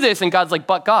do this. And God's like,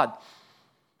 but God.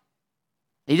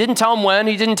 He didn't tell him when.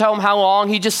 He didn't tell him how long.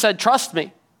 He just said, trust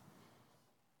me.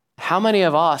 How many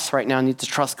of us right now need to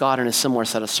trust God in a similar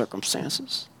set of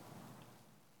circumstances?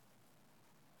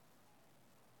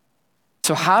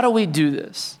 So how do we do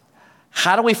this?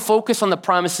 How do we focus on the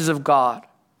promises of God?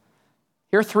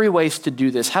 Here are 3 ways to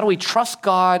do this. How do we trust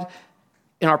God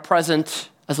in our present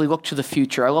as we look to the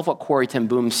future? I love what Corrie ten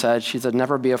Boom said. She said,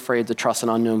 never be afraid to trust an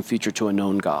unknown future to a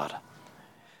known God.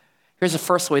 Here's the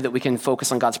first way that we can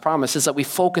focus on God's promise, is that we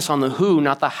focus on the who,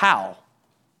 not the how.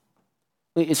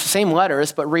 It's the same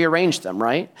letters, but rearrange them,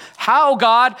 right? How,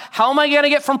 God? How am I going to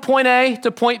get from point A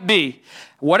to point B?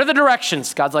 What are the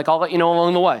directions? God's like, I'll let you know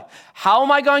along the way. How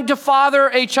am I going to father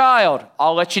a child?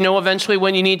 I'll let you know eventually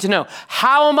when you need to know.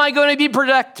 How am I going to be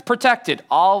protected?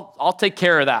 I'll take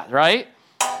care of that, right?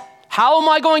 How am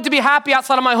I going to be happy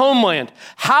outside of my homeland?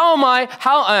 How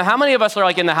many of us are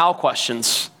like in the how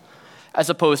questions as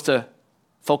opposed to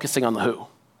focusing on the who?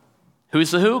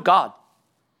 Who's the who? God.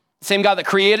 The same God that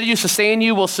created you, sustained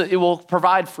you, will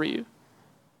provide for you.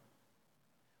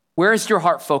 Where is your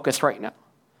heart focused right now?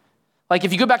 Like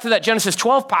if you go back to that Genesis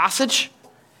 12 passage,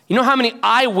 you know how many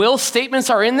I will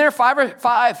statements are in there?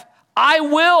 5. I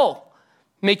will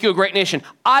make you a great nation.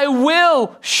 I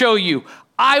will show you.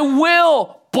 I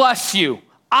will bless you.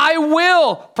 I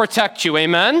will protect you.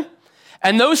 Amen?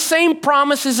 And those same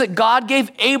promises that God gave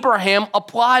Abraham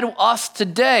apply to us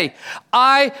today.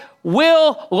 I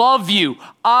will love you.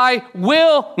 I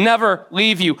will never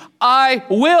leave you. I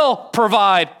will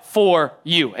provide for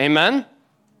you. Amen?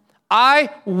 I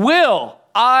will.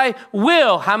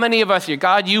 How many of us here?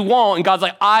 God, you won't. And God's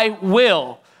like, I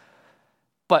will.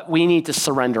 But we need to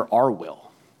surrender our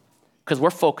will because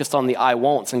we're focused on the I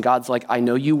won'ts. And God's like, I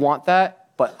know you want that,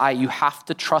 but you have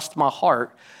to trust my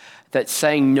heart that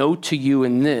saying no to you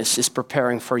in this is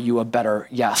preparing for you a better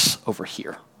yes over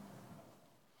here.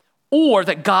 Or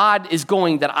that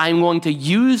I'm going to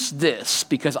use this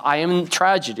because I am in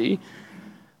tragedy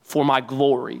for my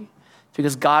glory.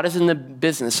 Because God is in the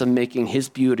business of making his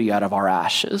beauty out of our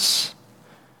ashes.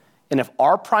 And if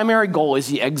our primary goal is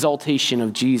the exaltation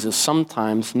of Jesus,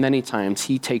 sometimes, many times,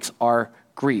 he takes our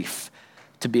grief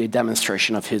to be a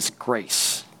demonstration of his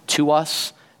grace to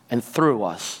us and through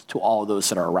us to all those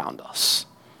that are around us.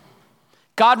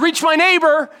 God, reach my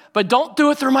neighbor, but don't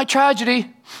do it through my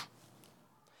tragedy.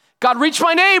 God, reach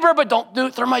my neighbor, but don't do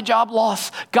it through my job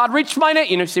loss. God, reach my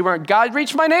neighbor. See, God,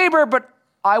 reach my neighbor, but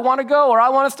I want to go, or I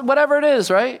want to, whatever it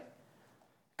is, right?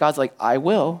 God's like, I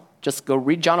will. Just go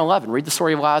read John 11. Read the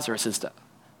story of Lazarus' death.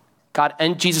 God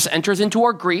and Jesus enters into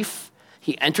our grief.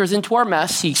 He enters into our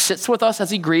mess. He sits with us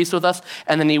as he grieves with us,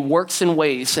 and then he works in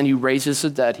ways, and he raises the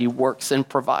dead. He works and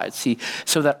provides,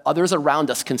 so that others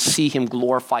around us can see him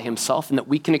glorify himself, and that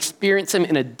we can experience him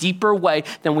in a deeper way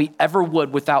than we ever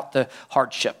would without the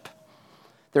hardship.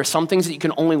 There are some things that you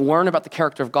can only learn about the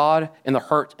character of God in the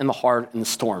hurt, in the hard, in the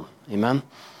storm. Amen?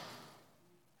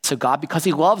 So God, because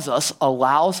he loves us,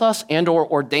 allows us and or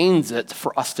ordains it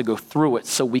for us to go through it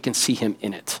so we can see him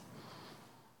in it.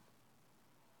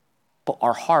 But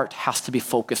our heart has to be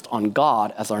focused on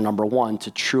God as our number one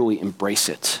to truly embrace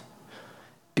it,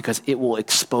 because it will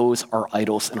expose our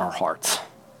idols in our hearts.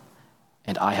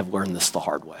 And I have learned this the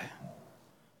hard way.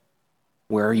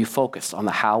 Where are you focused? On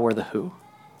the how or the who?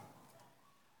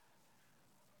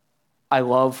 I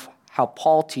love how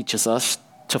Paul teaches us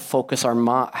to focus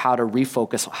how to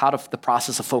refocus, the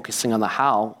process of focusing on the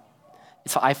how.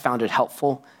 So I found it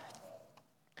helpful.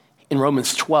 In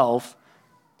Romans 12,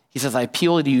 he says, I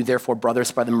appeal to you, therefore,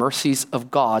 brothers, by the mercies of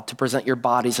God, to present your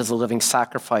bodies as a living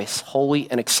sacrifice,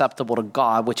 holy and acceptable to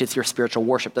God, which is your spiritual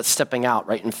worship. That's stepping out,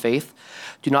 right, in faith.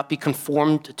 Do not be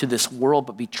conformed to this world,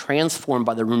 but be transformed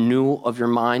by the renewal of your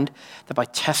mind, that by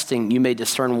testing you may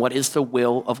discern what is the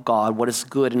will of God, what is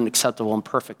good and acceptable and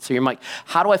perfect. So you're like,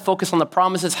 how do I focus on the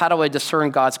promises? How do I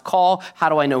discern God's call? How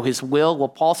do I know his will? Well,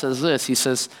 Paul says this. He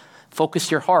says,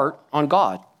 focus your heart on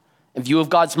God in view of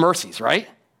God's mercies, right?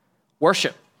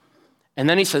 Worship. And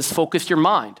then he says, focus your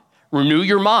mind. Renew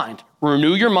your mind.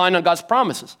 Renew your mind on God's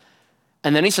promises.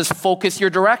 And then he says, focus your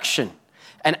direction.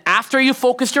 And after you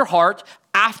focus your heart,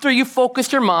 after you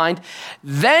focus your mind,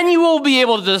 then you will be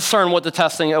able to discern what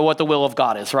the will of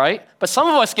God is, right? But some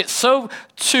of us get so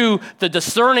to the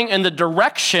discerning and the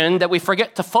direction that we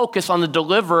forget to focus on the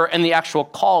deliverer and the actual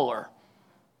caller.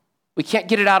 We can't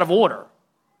get it out of order.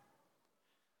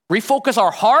 Refocus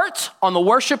our heart on the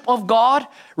worship of God,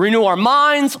 renew our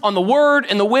minds on the word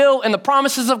and the will and the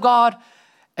promises of God,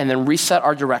 and then reset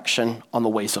our direction on the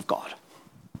ways of God.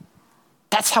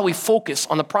 That's how we focus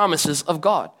on the promises of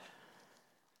God.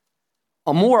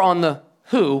 More on the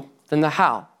who than the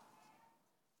how.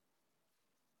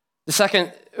 The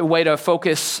second way to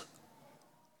focus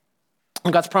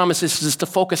on God's promises is to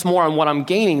focus more on what I'm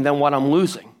gaining than what I'm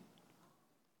losing.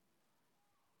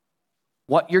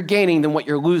 What you're gaining than what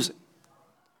you're losing.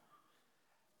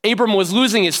 Abram was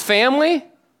losing his family.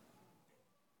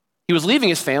 He was leaving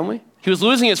his family. He was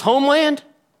losing his homeland,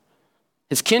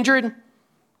 his kindred.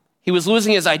 He was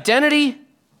losing his identity,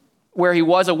 where he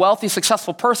was a wealthy,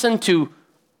 successful person, to,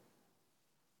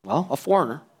 well, a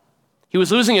foreigner. He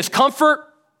was losing his comfort.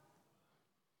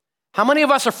 How many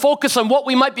of us are focused on what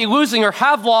we might be losing or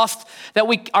have lost, that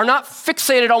we are not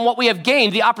fixated on what we have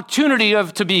gained, the opportunity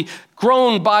to be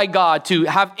grown by God, to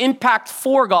have impact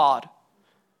for God,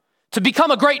 to become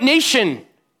a great nation,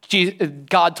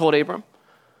 God told Abram,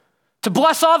 to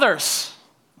bless others.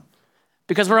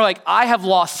 Because we're like, I have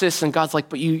lost this, and God's like,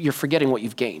 but you're forgetting what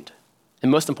you've gained. And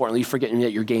most importantly, you're forgetting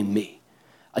that you're gaining me,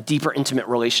 a deeper, intimate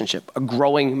relationship, a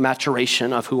growing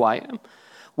maturation of who I am.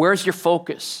 Where's your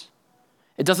focus?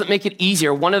 It doesn't make it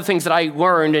easier. One of the things that I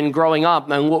learned in growing up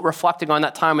and reflecting on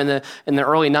that time in the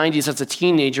early 90s as a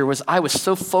teenager was I was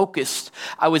so focused.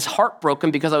 I was heartbroken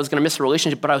because I was going to miss a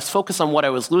relationship, but I was focused on what I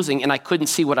was losing and I couldn't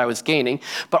see what I was gaining.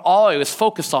 But all I was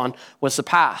focused on was the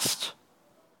past.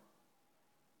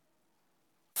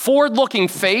 Forward-looking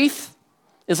faith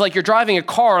is like you're driving a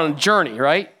car on a journey,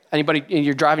 right? Anybody,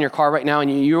 you're driving your car right now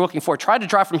and you're looking forward. Try to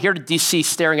drive from here to DC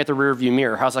staring at the rearview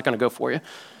mirror. How's that going to go for you?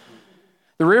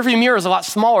 The rearview mirror is a lot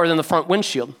smaller than the front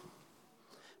windshield.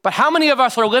 But how many of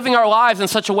us are living our lives in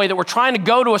such a way that we're trying to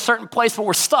go to a certain place, but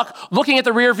we're stuck looking at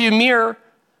the rearview mirror?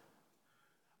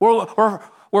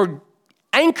 We're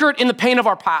anchored in the pain of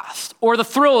our past, or the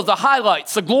thrills, the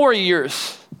highlights, the glory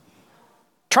years,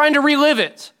 trying to relive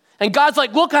it. And God's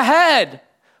like, look ahead.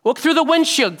 Look through the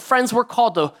windshield. Friends, we're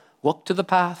called to look to the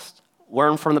past,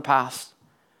 learn from the past,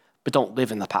 but don't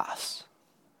live in the past.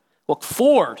 Look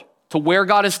forward to where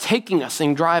God is taking us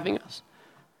and driving us,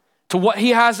 to what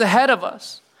he has ahead of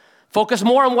us. Focus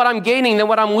more on what I'm gaining than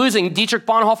what I'm losing. Dietrich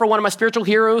Bonhoeffer, one of my spiritual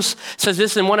heroes, says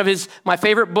this in one of my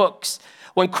favorite books.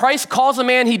 When Christ calls a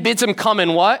man, he bids him come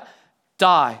and what?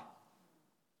 Die.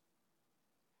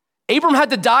 Abram had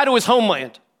to die to his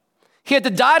homeland. He had to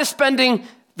die to spending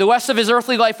the rest of his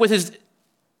earthly life with his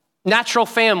natural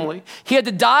family. He had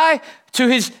to die to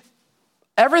his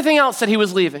everything else that he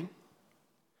was leaving.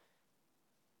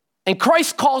 And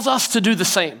Christ calls us to do the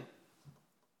same.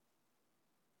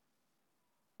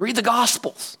 Read the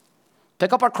Gospels.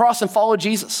 Pick up our cross and follow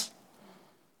Jesus.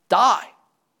 Die.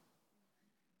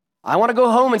 I want to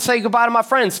go home and say goodbye to my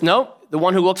friends. Nope, the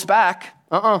one who looks back.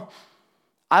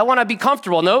 I want to be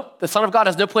comfortable. Nope, the Son of God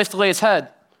has no place to lay his head.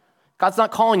 God's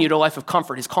not calling you to a life of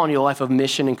comfort. He's calling you to a life of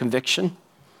mission and conviction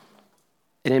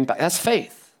and impact. That's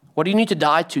faith. What do you need to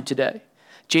die to today?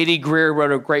 J.D. Greear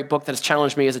wrote a great book that has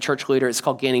challenged me as a church leader. It's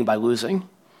called Gaining by Losing.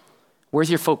 Where's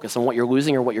your focus, on what you're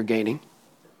losing or what you're gaining?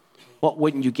 What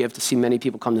wouldn't you give to see many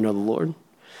people come to know the Lord?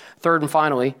 Third and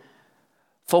finally,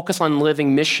 focus on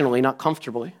living missionally, not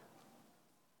comfortably.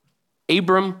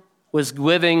 Abram was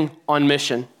living on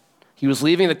mission. He was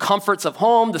leaving the comforts of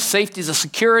home, the safeties of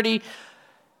security,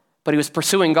 but he was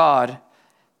pursuing God.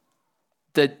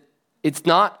 That it's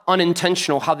not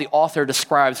unintentional how the author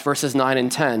describes verses 9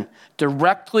 and 10,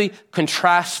 directly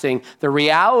contrasting the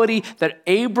reality that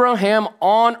Abraham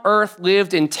on earth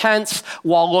lived in tents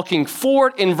while looking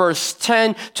forward in verse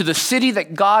 10 to the city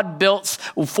that God built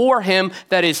for him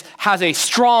that has a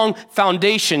strong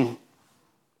foundation.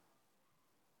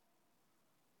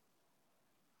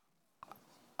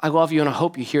 I love you and I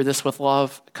hope you hear this with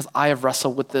love because I have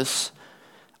wrestled with this.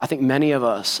 I think many of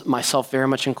us, myself very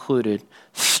much included,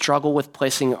 struggle with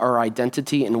placing our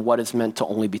identity in what is meant to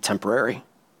only be temporary.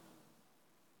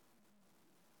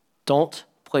 Don't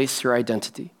place your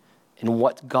identity in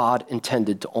what God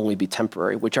intended to only be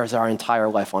temporary, which is our entire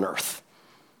life on earth.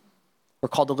 We're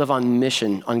called to live on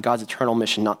mission, on God's eternal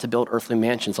mission, not to build earthly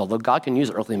mansions, although God can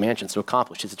use earthly mansions to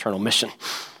accomplish his eternal mission.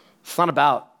 It's not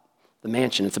about the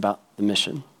mansion, it's about the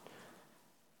mission.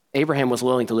 Abraham was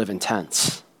willing to live in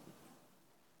tents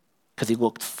because he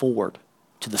looked forward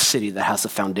to the city that has the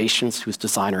foundations, whose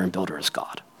designer and builder is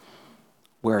God.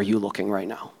 Where are you looking right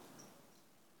now?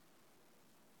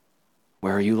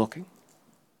 Where are you looking?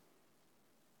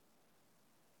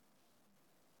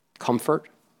 Comfort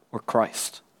or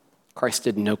Christ? Christ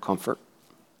didn't know comfort.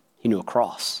 He knew a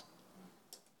cross.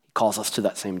 He calls us to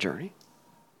that same journey.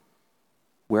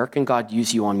 Where can God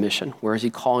use you on mission? Where is he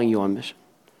calling you on mission?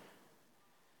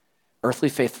 Earthly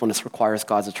faithfulness requires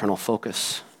God's eternal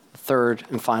focus. The third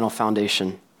and final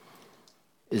foundation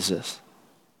is this.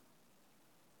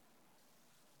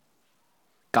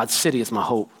 God's city is my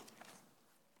hope.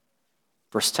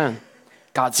 Verse 10,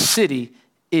 God's city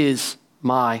is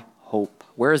my hope.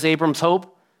 Where is Abram's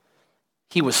hope?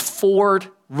 He was forward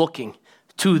looking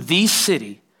to the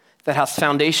city that has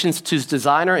foundations, whose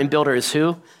designer and builder is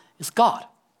who? Is God.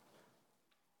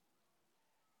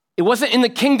 It wasn't in the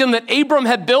kingdom that Abram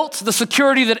had built, the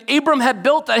security that Abram had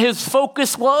built, that his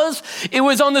focus was. It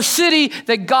was on the city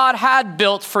that God had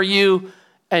built for you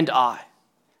and I.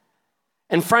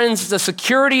 And friends, the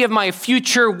security of my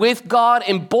future with God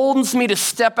emboldens me to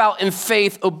step out in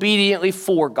faith obediently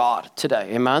for God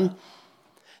today, amen?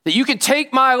 That you could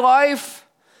take my life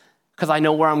because I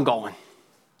know where I'm going.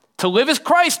 To live is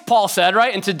Christ, Paul said,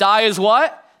 right? And to die is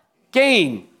what?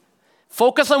 Gain.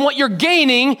 Focus on what you're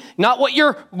gaining, not what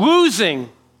you're losing.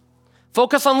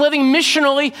 Focus on living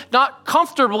missionally, not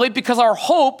comfortably, because our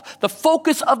hope, the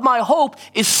focus of my hope,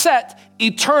 is set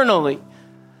eternally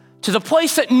to the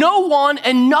place that no one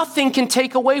and nothing can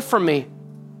take away from me.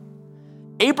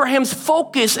 Abraham's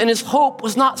focus and his hope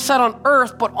was not set on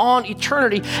earth, but on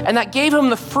eternity. And that gave him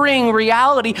the freeing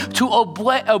reality to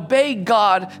obey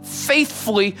God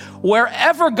faithfully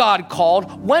wherever God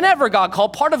called, whenever God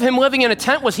called. Part of him living in a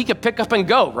tent was he could pick up and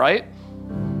go, right?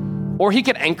 Or he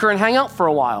could anchor and hang out for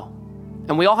a while.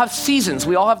 And we all have seasons.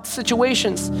 We all have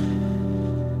situations.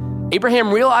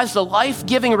 Abraham realized the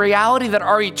life-giving reality that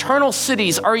our eternal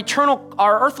cities, our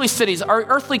earthly cities, our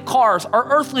earthly cars,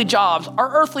 our earthly jobs,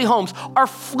 our earthly homes are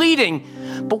fleeting.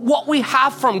 But what we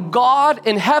have from God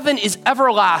in heaven is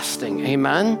everlasting.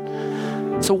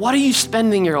 Amen? So what are you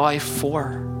spending your life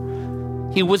for?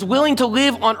 He was willing to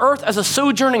live on earth as a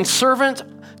sojourning servant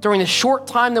during the short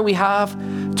time that we have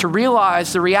to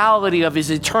realize the reality of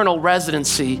his eternal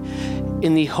residency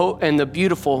in the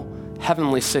beautiful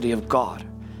heavenly city of God,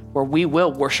 where we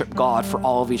will worship God for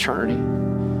all of eternity.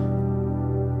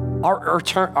 Our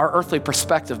earthly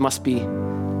perspective must be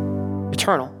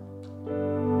eternal.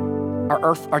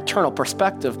 Our eternal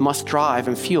perspective must drive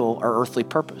and fuel our earthly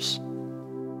purpose.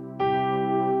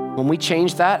 When we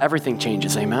change that, everything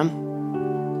changes, amen?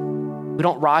 We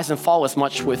don't rise and fall as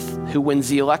much with who wins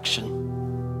the election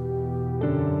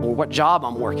or what job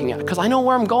I'm working at, because I know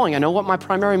where I'm going. I know what my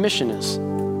primary mission is.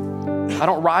 I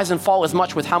don't rise and fall as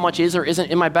much with how much is or isn't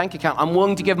in my bank account. I'm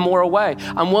willing to give more away.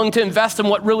 I'm willing to invest in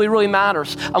what really, really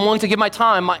matters. I'm willing to give my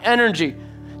time, my energy,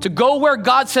 to go where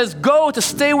God says go, to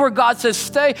stay where God says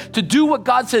stay, to do what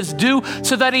God says do,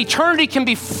 so that eternity can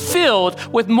be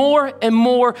filled with more and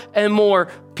more and more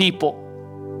people.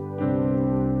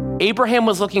 Abraham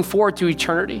was looking forward to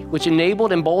eternity, which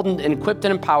enabled, emboldened, and equipped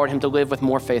and empowered him to live with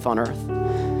more faith on earth.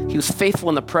 He was faithful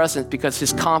in the present because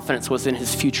his confidence was in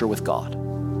his future with God.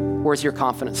 Where's your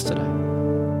confidence today?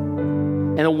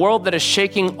 In a world that is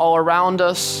shaking all around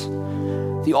us,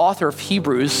 the author of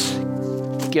Hebrews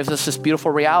gives us this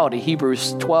beautiful reality.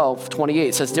 Hebrews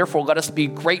 12:28 says, therefore, let us be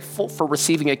grateful for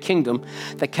receiving a kingdom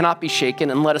that cannot be shaken,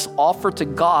 and let us offer to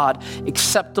God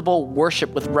acceptable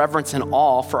worship with reverence and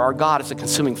awe, for our God is a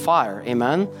consuming fire.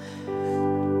 Amen.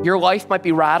 Your life might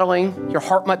be rattling, your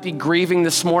heart might be grieving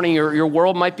this morning, your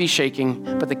world might be shaking,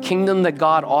 but the kingdom that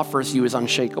God offers you is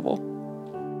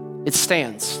unshakable. It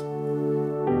stands.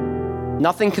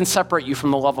 Nothing can separate you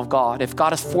from the love of God. If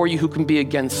God is for you, who can be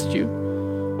against you?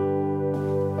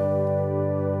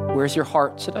 Where's your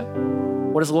heart today?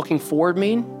 What does looking forward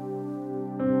mean?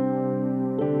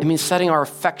 It means setting our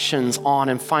affections on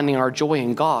and finding our joy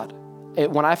in God.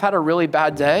 When I've had a really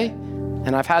bad day,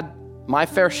 and I've had my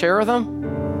fair share of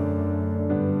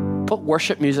them, put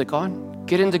worship music on,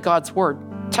 get into God's word,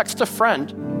 text a friend.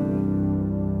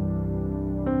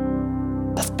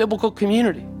 That's biblical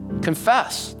community.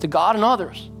 Confess to God and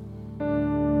others.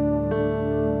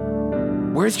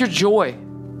 Where's your joy?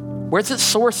 Where's it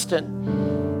sourced in?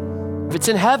 If it's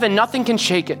in heaven, nothing can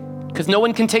shake it, because no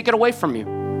one can take it away from you.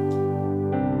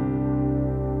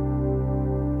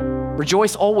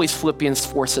 Rejoice always, Philippians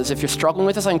 4 says. If you're struggling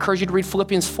with this, I encourage you to read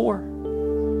Philippians 4.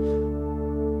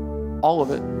 All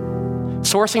of it.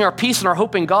 Sourcing our peace and our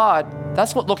hope in God,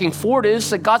 that's what looking forward is,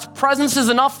 that God's presence is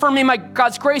enough for me.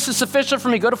 God's grace is sufficient for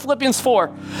me. Go to Philippians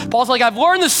 4. Paul's like, I've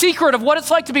learned the secret of what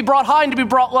it's like to be brought high and to be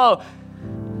brought low.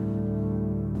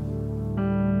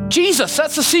 Jesus,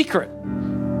 that's the secret.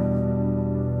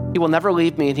 He will never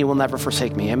leave me and he will never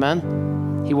forsake me.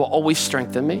 Amen. He will always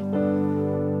strengthen me.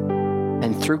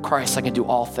 And through Christ, I can do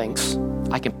all things.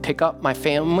 I can pick up my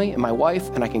family and my wife,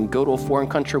 and I can go to a foreign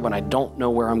country when I don't know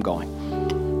where I'm going.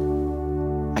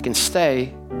 I can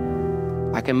stay,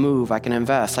 I can move, I can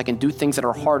invest, I can do things that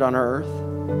are hard on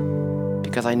earth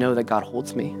because I know that God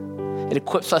holds me. It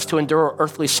equips us to endure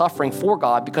earthly suffering for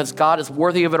God because God is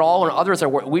worthy of it all and others are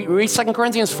worthy. We read 2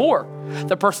 Corinthians 4,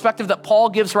 the perspective that Paul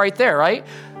gives right there, right?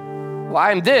 Well,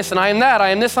 I am this and I am that, I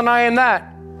am this and I am that.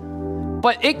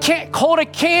 But it can't hold a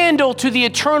candle to the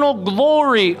eternal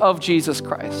glory of Jesus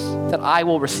Christ that I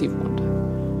will receive one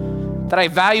day. That I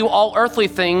value all earthly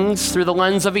things through the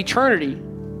lens of eternity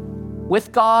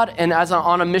with God and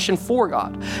on a mission for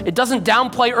God. It doesn't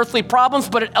downplay earthly problems,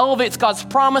 but it elevates God's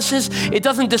promises. It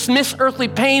doesn't dismiss earthly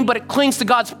pain, but it clings to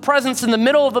God's presence in the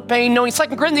middle of the pain, knowing 2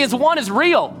 Corinthians 1 is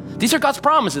real. These are God's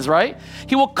promises, right?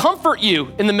 He will comfort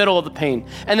you in the middle of the pain,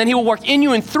 and then he will work in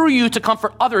you and through you to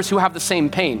comfort others who have the same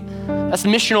pain. That's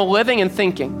missional living and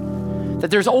thinking,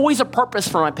 that there's always a purpose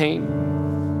for my pain.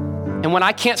 And when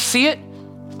I can't see it,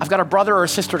 I've got a brother or a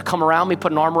sister to come around me,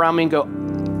 put an arm around me and go,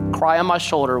 cry on my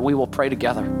shoulder, we will pray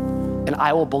together. And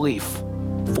I will believe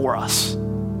for us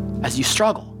as you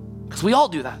struggle, because we all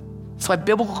do that. That's why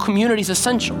biblical community is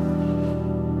essential.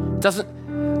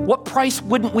 What price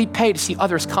wouldn't we pay to see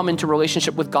others come into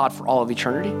relationship with God for all of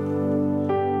eternity?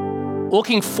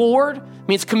 Looking forward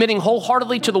means committing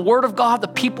wholeheartedly to the word of God, the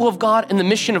people of God, and the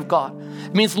mission of God.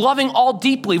 It means loving all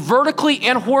deeply, vertically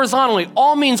and horizontally.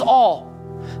 All means all.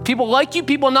 People like you,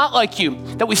 people not like you.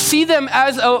 That we see them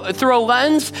as through a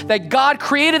lens that God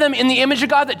created them in the image of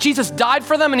God, that Jesus died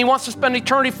for them and he wants to spend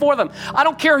eternity for them. I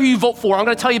don't care who you vote for. I'm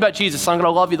going to tell you about Jesus. I'm going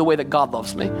to love you the way that God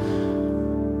loves me.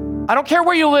 I don't care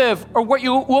where you live or what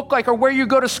you look like or where you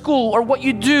go to school or what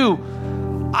you do.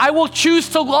 I will choose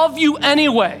to love you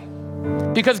anyway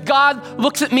because God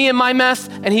looks at me in my mess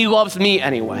and he loves me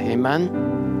anyway. Amen.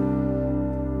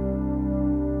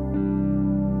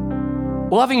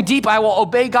 Loving deep, I will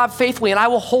obey God faithfully and I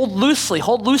will hold loosely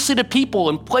to people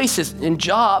and places and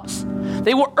jobs.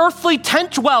 They were earthly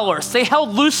tent dwellers. They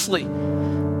held loosely.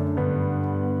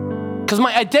 Because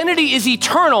my identity is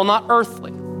eternal, not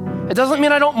earthly. It doesn't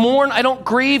mean I don't mourn, I don't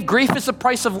grieve. Grief is the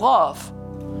price of love.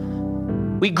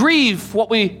 We grieve what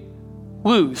we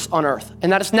lose on earth.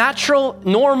 And that is natural,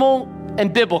 normal,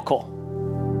 and biblical.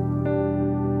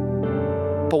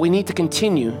 But we need to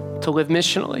continue to live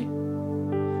missionally.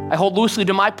 I hold loosely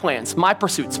to my plans, my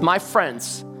pursuits, my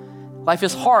friends. Life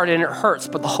is hard and it hurts,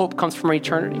 but the hope comes from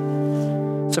eternity.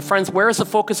 So friends, where is the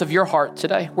focus of your heart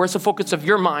today? Where's the focus of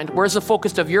your mind? Where's the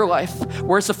focus of your life?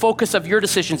 Where's the focus of your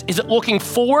decisions? Is it looking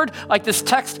forward like this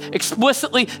text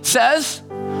explicitly says?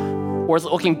 Or is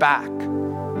it looking back?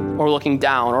 Or looking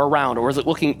down or around? Or is it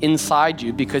looking inside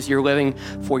you because you're living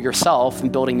for yourself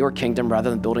and building your kingdom rather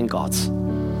than building God's?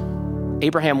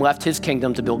 Abraham left his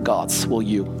kingdom to build God's. Will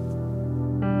you?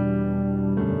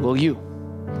 Will you?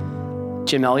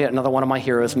 Jim Elliot, another one of my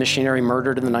heroes, missionary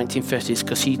murdered in the 1950s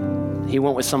because he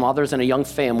went with some others and a young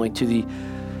family to the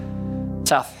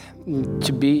south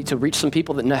to reach some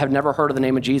people that have never heard of the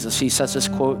name of Jesus. He says this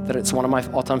quote that it's one of my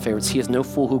all-time favorites. He is no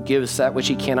fool who gives that which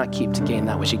he cannot keep to gain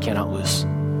that which he cannot lose.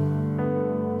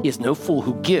 He is no fool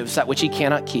who gives that which he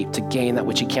cannot keep to gain that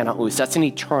which he cannot lose. That's an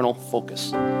eternal focus.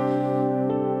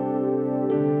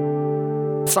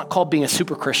 It's not called being a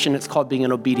super Christian. It's called being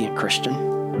an obedient Christian.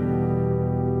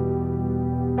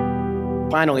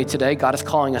 Finally, today, God is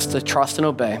calling us to trust and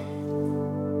obey.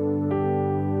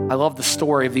 I love the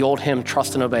story of the old hymn,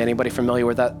 Trust and Obey. Anybody familiar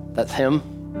with that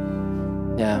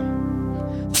hymn? Yeah.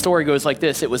 The story goes like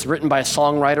this. It was written by a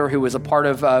songwriter who was a part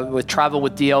of, with Travel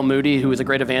with D.L. Moody, who was a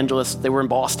great evangelist. They were in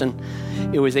Boston.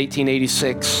 It was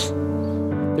 1886.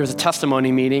 There was a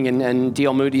testimony meeting, and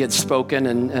D.L. Moody had spoken,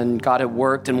 and God had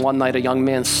worked, and one night a young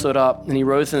man stood up, and he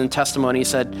rose in the testimony. He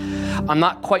said, I'm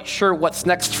not quite sure what's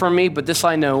next for me, but this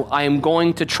I know, I am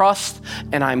going to trust,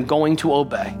 and I'm going to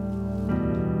obey.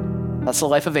 That's the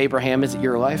life of Abraham. Is it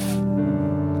your life?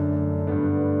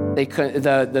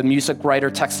 The music writer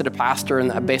texted a pastor,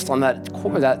 and based on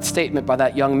that statement by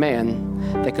that young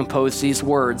man, they composed these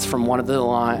words from one of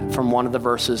the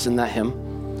verses in that hymn.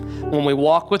 When we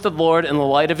walk with the Lord in the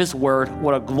light of his word,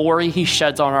 what a glory he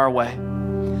sheds on our way.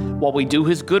 While we do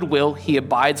his good will, he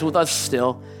abides with us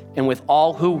still, and with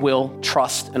all who will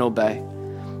trust and obey.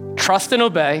 Trust and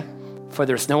obey, for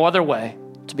there's no other way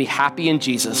to be happy in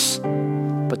Jesus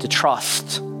but to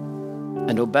trust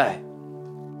and obey.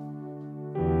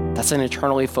 That's an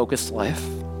eternally focused life.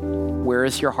 Where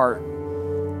is your heart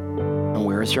and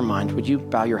where is your mind? Would you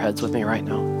bow your heads with me right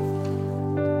now?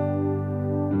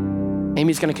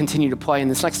 Amy's going to continue to play. In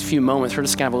this next few moments, we're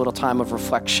just going to have a little time of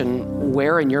reflection.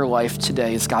 Where in your life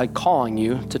today is God calling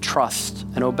you to trust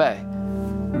and obey?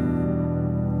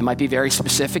 It might be very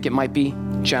specific. It might be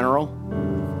general.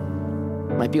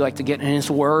 It might be like to get in his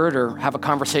word or have a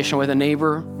conversation with a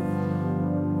neighbor.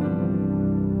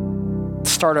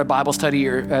 Start a Bible study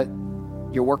at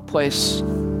your workplace.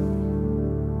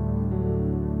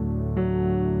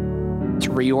 To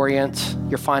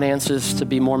reorient your finances to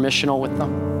be more missional with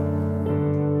them.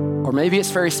 Or maybe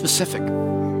it's very specific.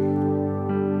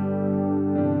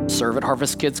 Serve at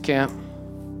Harvest Kids Camp,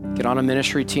 get on a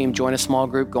ministry team, join a small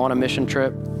group, go on a mission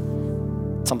trip,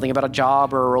 something about a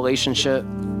job or a relationship.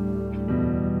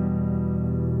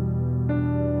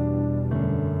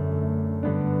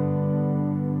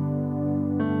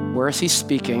 Where is he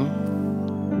speaking?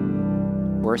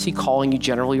 Where is he calling you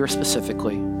generally or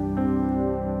specifically?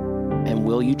 And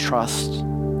will you trust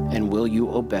and will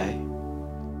you obey?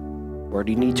 Where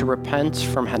do you need to repent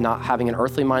from not having an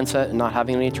earthly mindset and not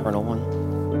having an eternal one?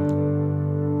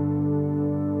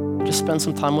 Just spend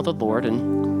some time with the Lord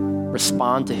and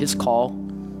respond to his call.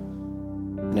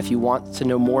 And if you want to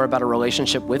know more about a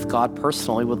relationship with God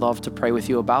personally, we'd love to pray with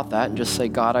you about that and just say,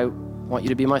 God, I want you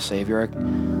to be my Savior. I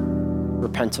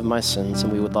repent of my sins,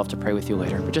 and we would love to pray with you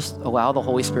later. But just allow the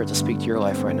Holy Spirit to speak to your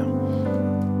life right now.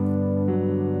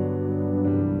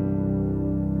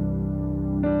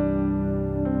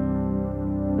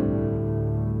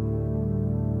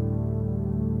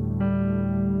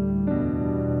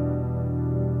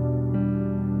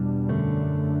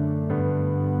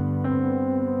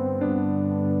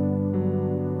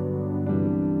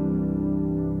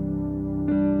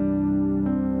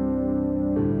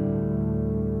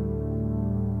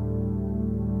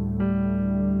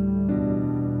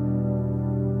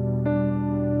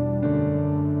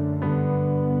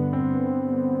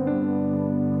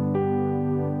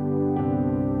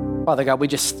 Father God, we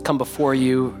just come before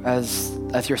you as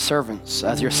your servants,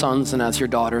 as your sons and as your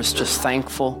daughters, just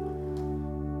thankful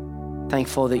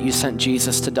that you sent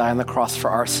Jesus to die on the cross for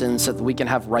our sins so that we can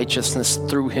have righteousness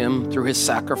through him, through his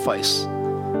sacrifice.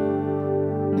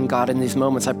 And God, in these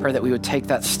moments, I pray that we would take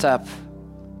that step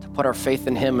to put our faith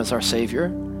in him as our Savior.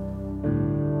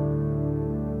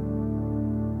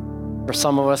 For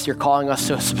some of us, you're calling us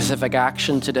to a specific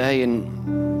action today,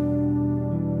 and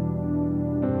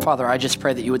Father, I just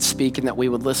pray that you would speak and that we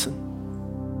would listen,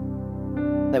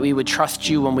 that we would trust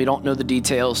you when we don't know the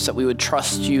details, that we would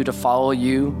trust you to follow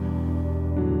you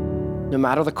no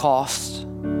matter the cost,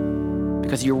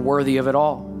 because you're worthy of it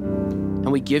all.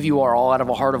 And we give you our all out of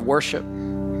a heart of worship.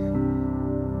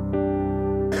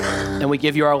 And we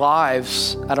give you our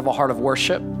lives out of a heart of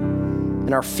worship,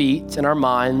 and our feet and our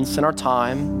minds and our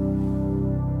time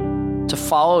to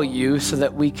follow you so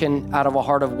that we can, out of a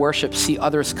heart of worship, see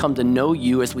others come to know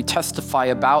you as we testify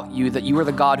about you, that you are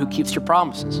the God who keeps your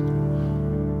promises.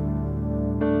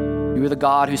 You are the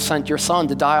God who sent your son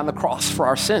to die on the cross for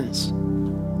our sins.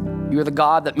 You are the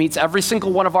God that meets every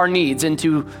single one of our needs.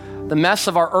 Into the mess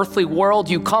of our earthly world,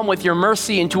 you come with your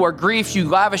mercy. Into our grief, you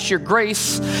lavish your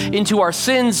grace. Into our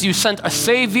sins, you sent a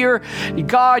Savior.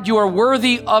 God, you are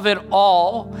worthy of it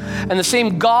all. And the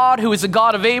same God who is the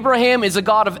God of Abraham is the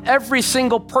God of every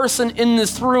single person in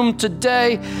this room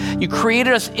today. You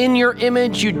created us in your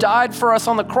image. You died for us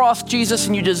on the cross, Jesus,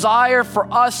 and you desire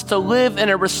for us to live in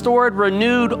a restored,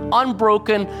 renewed,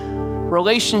 unbroken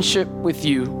relationship with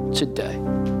you today.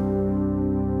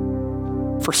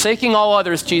 Forsaking all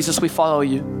others, Jesus, we follow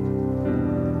you.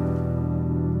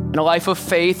 In a life of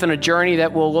faith and a journey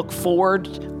that will look forward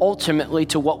ultimately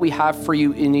to what we have for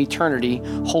you in eternity,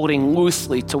 holding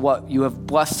loosely to what you have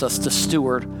blessed us to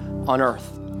steward on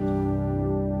earth.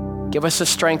 Give us the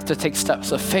strength to take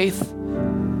steps of faith.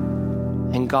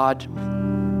 And God,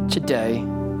 today,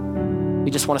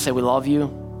 we just want to say we love you,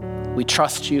 we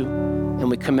trust you, and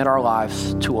we commit our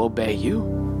lives to obey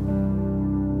you.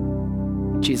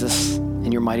 Jesus,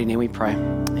 in your mighty name we pray.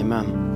 Amen.